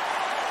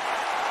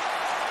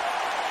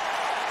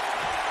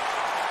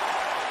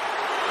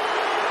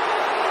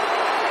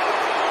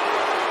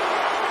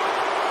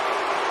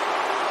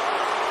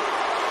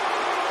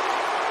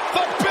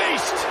 The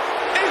Beast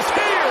is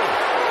here!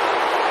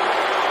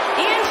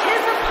 And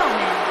his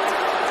opponent,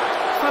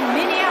 from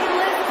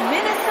Minneapolis,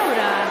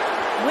 Minnesota,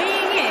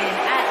 weighing in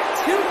at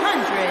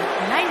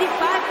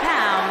 295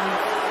 pounds,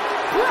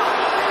 Brock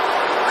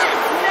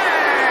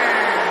Lesnar!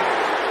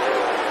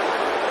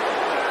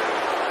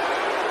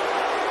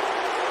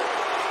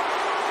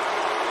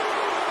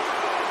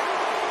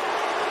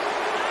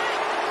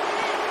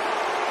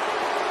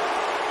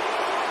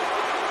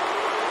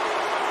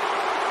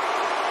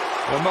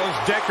 The most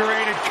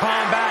decorated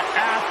combat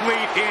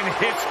athlete in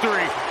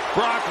history.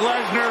 Brock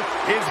Lesnar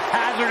is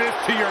hazardous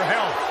to your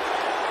health.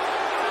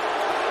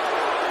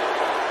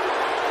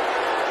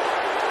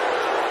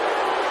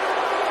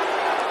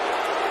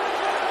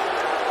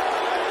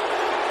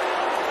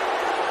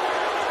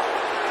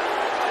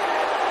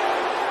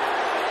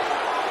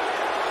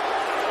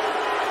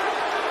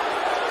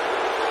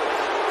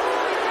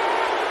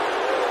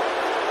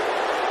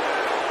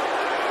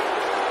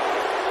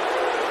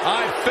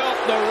 I felt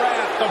the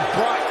wrath of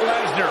Brock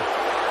Lesnar.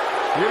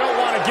 You don't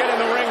want to get in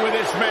the ring with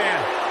this man.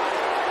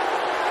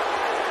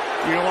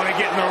 You don't want to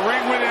get in the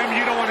ring with him.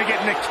 You don't want to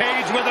get in the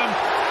cage with him.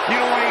 You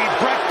don't want to eat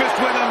breakfast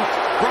with him.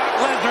 Brock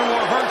Lesnar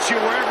will hurt you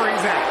wherever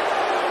he's at.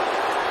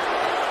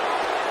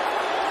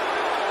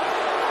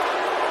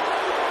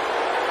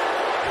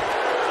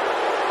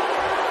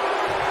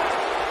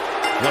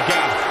 Look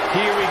out.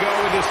 Here we go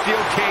with the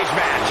steel cage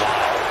match.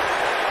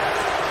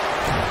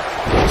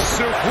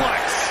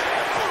 Suplex.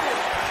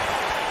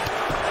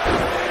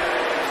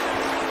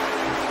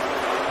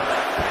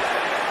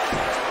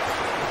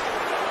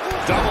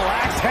 Double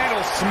axe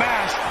handle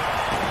smash.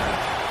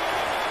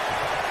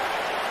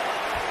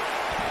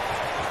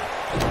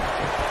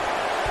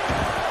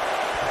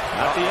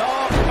 At the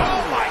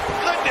oh my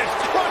goodness,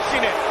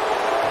 crushing it.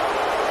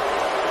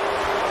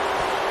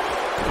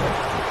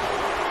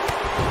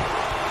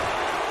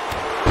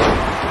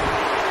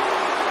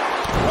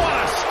 What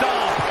a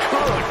stomp.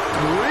 Good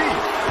grief.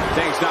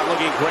 Things not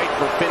looking great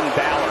for Finn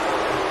Balor.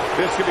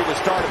 This could be the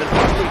start of an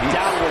ugly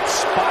downward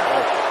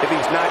spiral if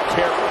he's not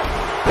careful.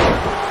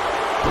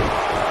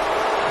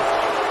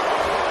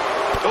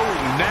 Oh,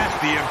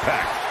 nasty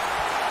impact.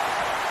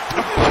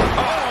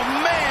 Oh,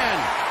 man.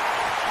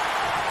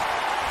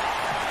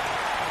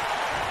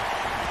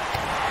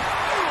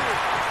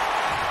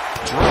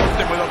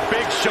 Dropped him with a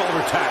big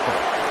shoulder tackle.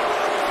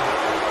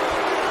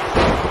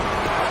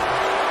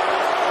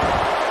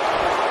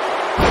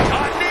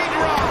 A knee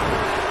drop.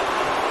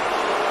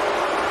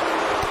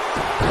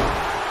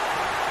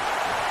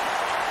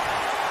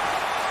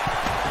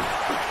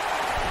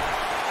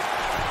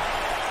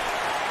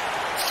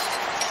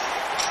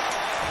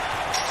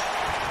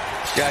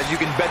 Guys, you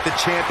can bet the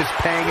champ is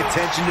paying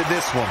attention to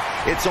this one.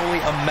 It's only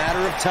a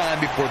matter of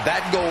time before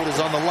that gold is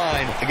on the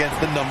line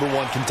against the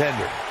 #1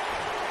 contender.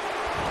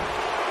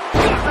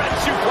 Red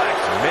suplex.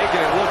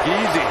 Making it look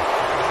easy.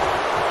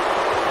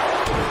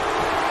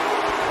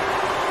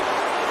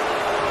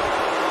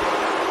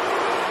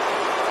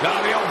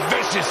 Now the old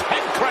vicious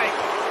head crank.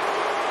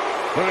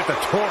 Look at the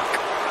torque.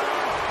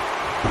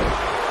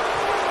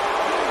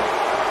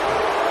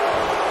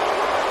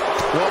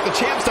 Well, if the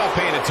champ's not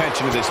paying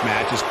attention to this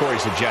match, as Corey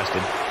suggested,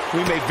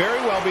 we may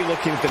very well be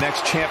looking at the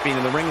next champion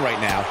in the ring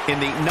right now in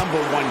the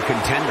 #1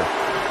 contender.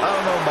 I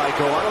don't know,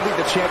 Michael. I don't think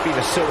the champion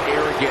is so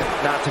arrogant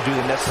not to do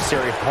the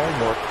necessary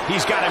homework.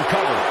 He's got him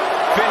covered.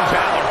 Finn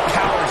Balor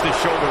powers the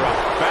shoulder up.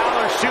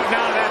 Balor shooting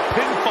out of that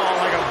pinfall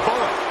like a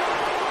bullet.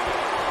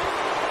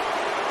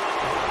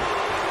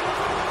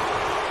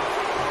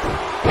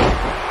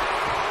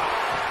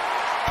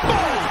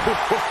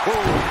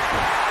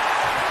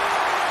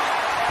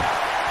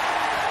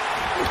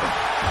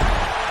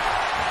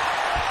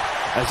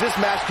 As this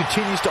match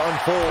continues to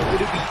unfold,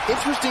 it'll be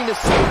interesting to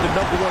see if the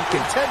 #1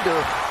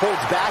 contender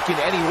holds back in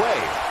any way.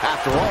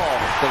 After all,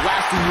 the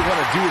last thing you want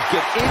to do is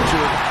get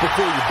injured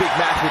before your big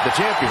match with the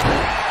champion.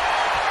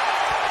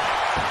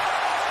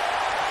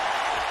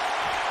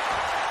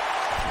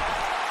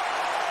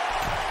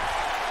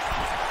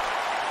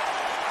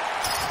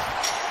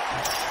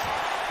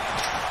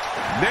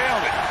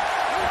 Nailed it.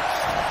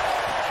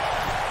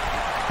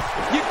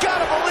 You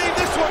gotta believe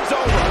this one's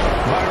over.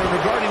 Byron,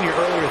 regarding your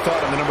earlier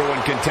thought on the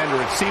 #1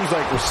 contender. It seems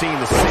like we're seeing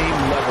the same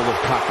level of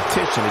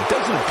competition. It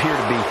doesn't appear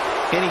to be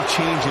any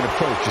change in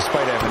approach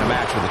despite having a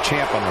match with a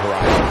champ on the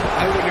horizon.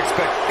 I wouldn't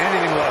expect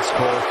anything less,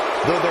 Cole.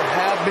 Though there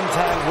have been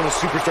times when a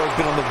superstar has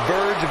been on the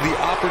verge of the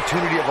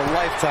opportunity of a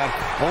lifetime,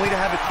 only to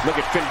have it... Look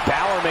at Finn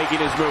Balor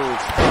making his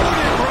moves. Look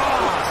at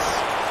Ross!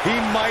 He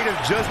might have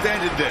just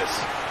ended this.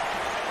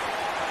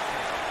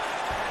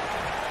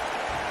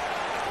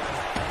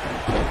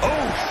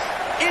 Oh,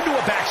 into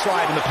a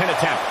backslide in the pin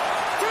attempt.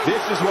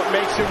 This is what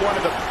makes him one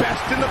of the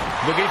best in the...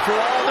 Looking for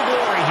all the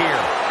glory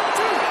here.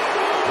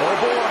 Oh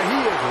boy, he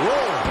is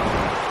rolling.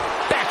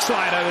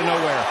 Backslide out of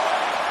nowhere.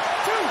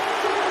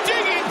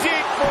 Digging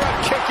deep for a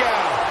kick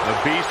out. The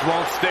Beast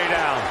won't stay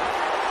down.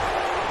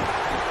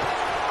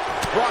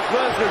 Brock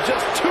Lesnar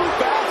just too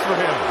fast for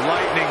him.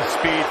 Lightning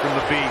speed from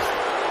the Beast.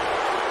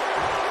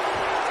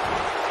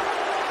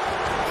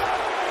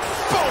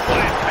 Boom,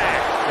 what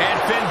impact. And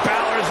Finn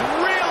Balor's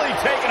really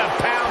taking a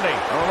pounding.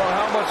 I don't know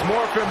how much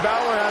more Finn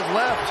Balor has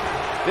left.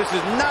 This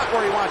is not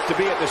where he wants to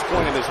be at this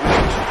point in this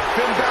match.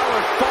 Finn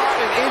Balor fought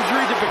an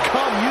injury to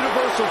become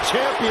Universal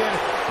Champion.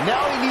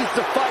 Now he needs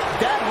to fight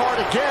that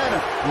hard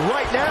again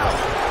right now.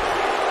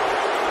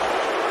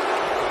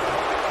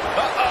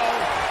 Uh-oh.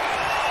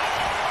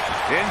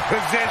 In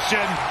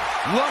position.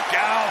 Look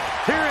out.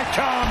 Here it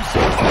comes.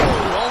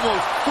 Oh,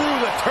 almost through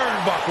the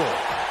turnbuckle.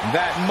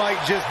 That might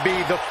just be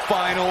the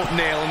final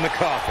nail in the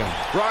coffin.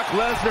 Brock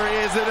Lesnar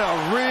is in a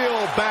real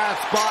bad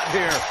spot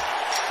here.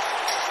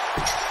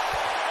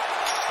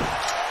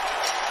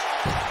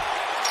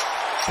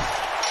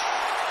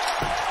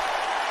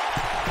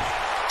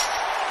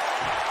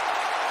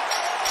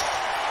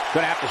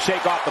 Going to have to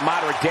shake off the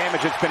moderate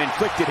damage that's been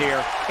inflicted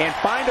here and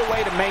find a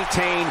way to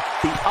maintain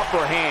the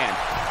upper hand.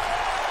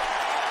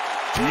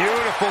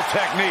 Beautiful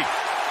technique.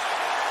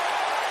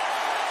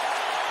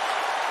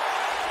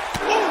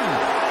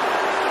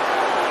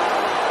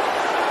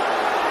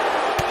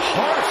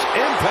 Harsh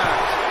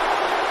impact.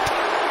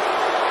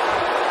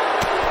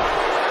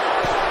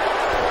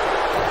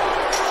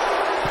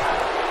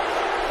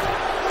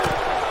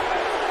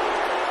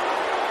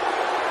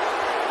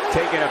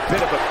 Taking a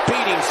bit of a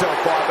beating so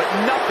far, but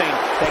nothing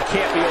that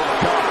can't be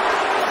overcome.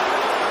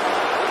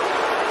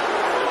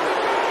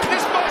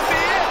 This might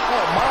be it.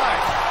 Oh, my.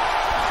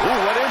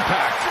 Ooh, what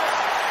impact.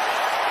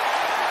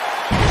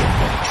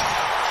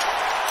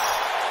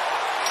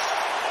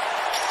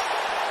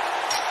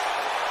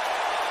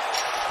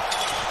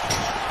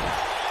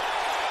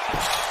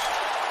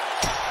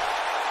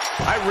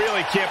 I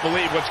really can't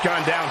believe what's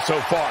gone down so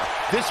far.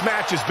 This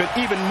match has been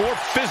even more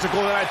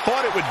physical than I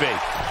thought it would be.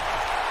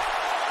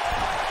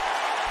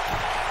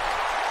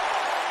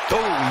 Oh,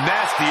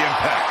 nasty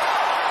impact.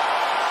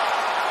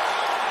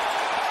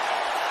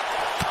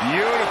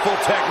 Beautiful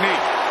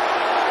technique.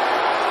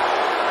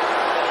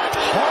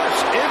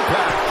 Harsh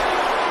impact.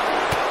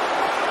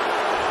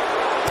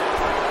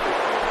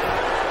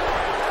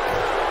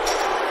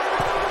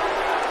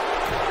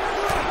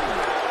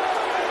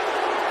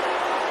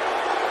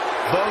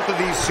 Both of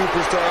these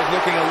superstars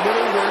looking a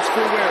little worse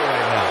for wear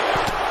right now.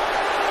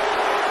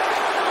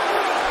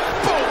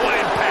 Boom, what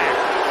impact.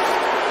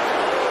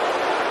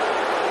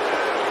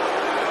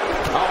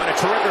 Oh, and a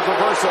terrific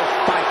reversal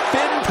by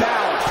Finn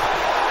Balor.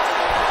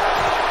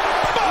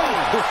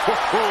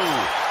 Boom!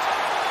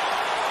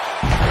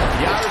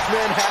 The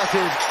Irishman has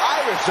his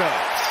Irish up.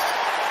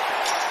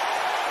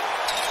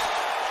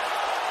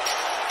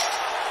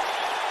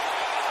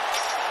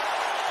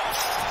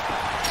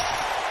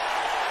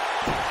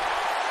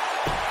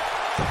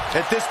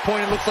 At this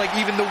point, it looks like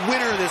even the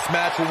winner of this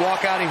match will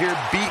walk out of here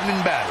beaten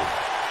and battered.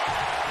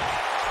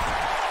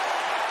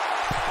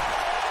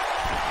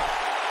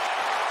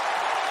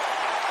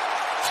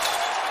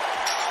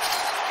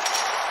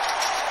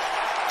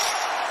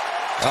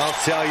 I'll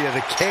tell you,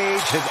 the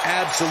cage has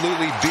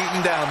absolutely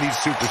beaten down these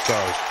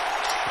superstars.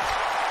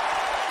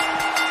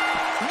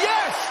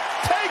 Yes!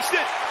 Takes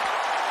it!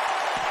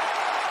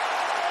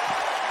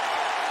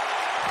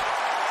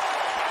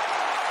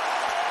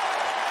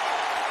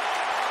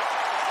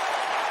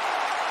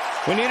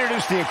 When he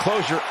introduced the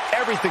enclosure,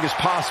 everything is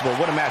possible.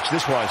 What a match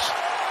this was.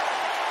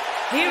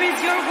 Here is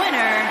your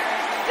winner,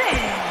 Finn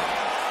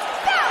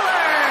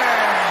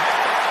Balor!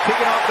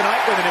 Kicking off the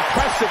night with an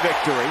impressive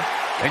victory.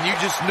 And you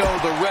just know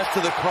the rest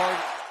of the card...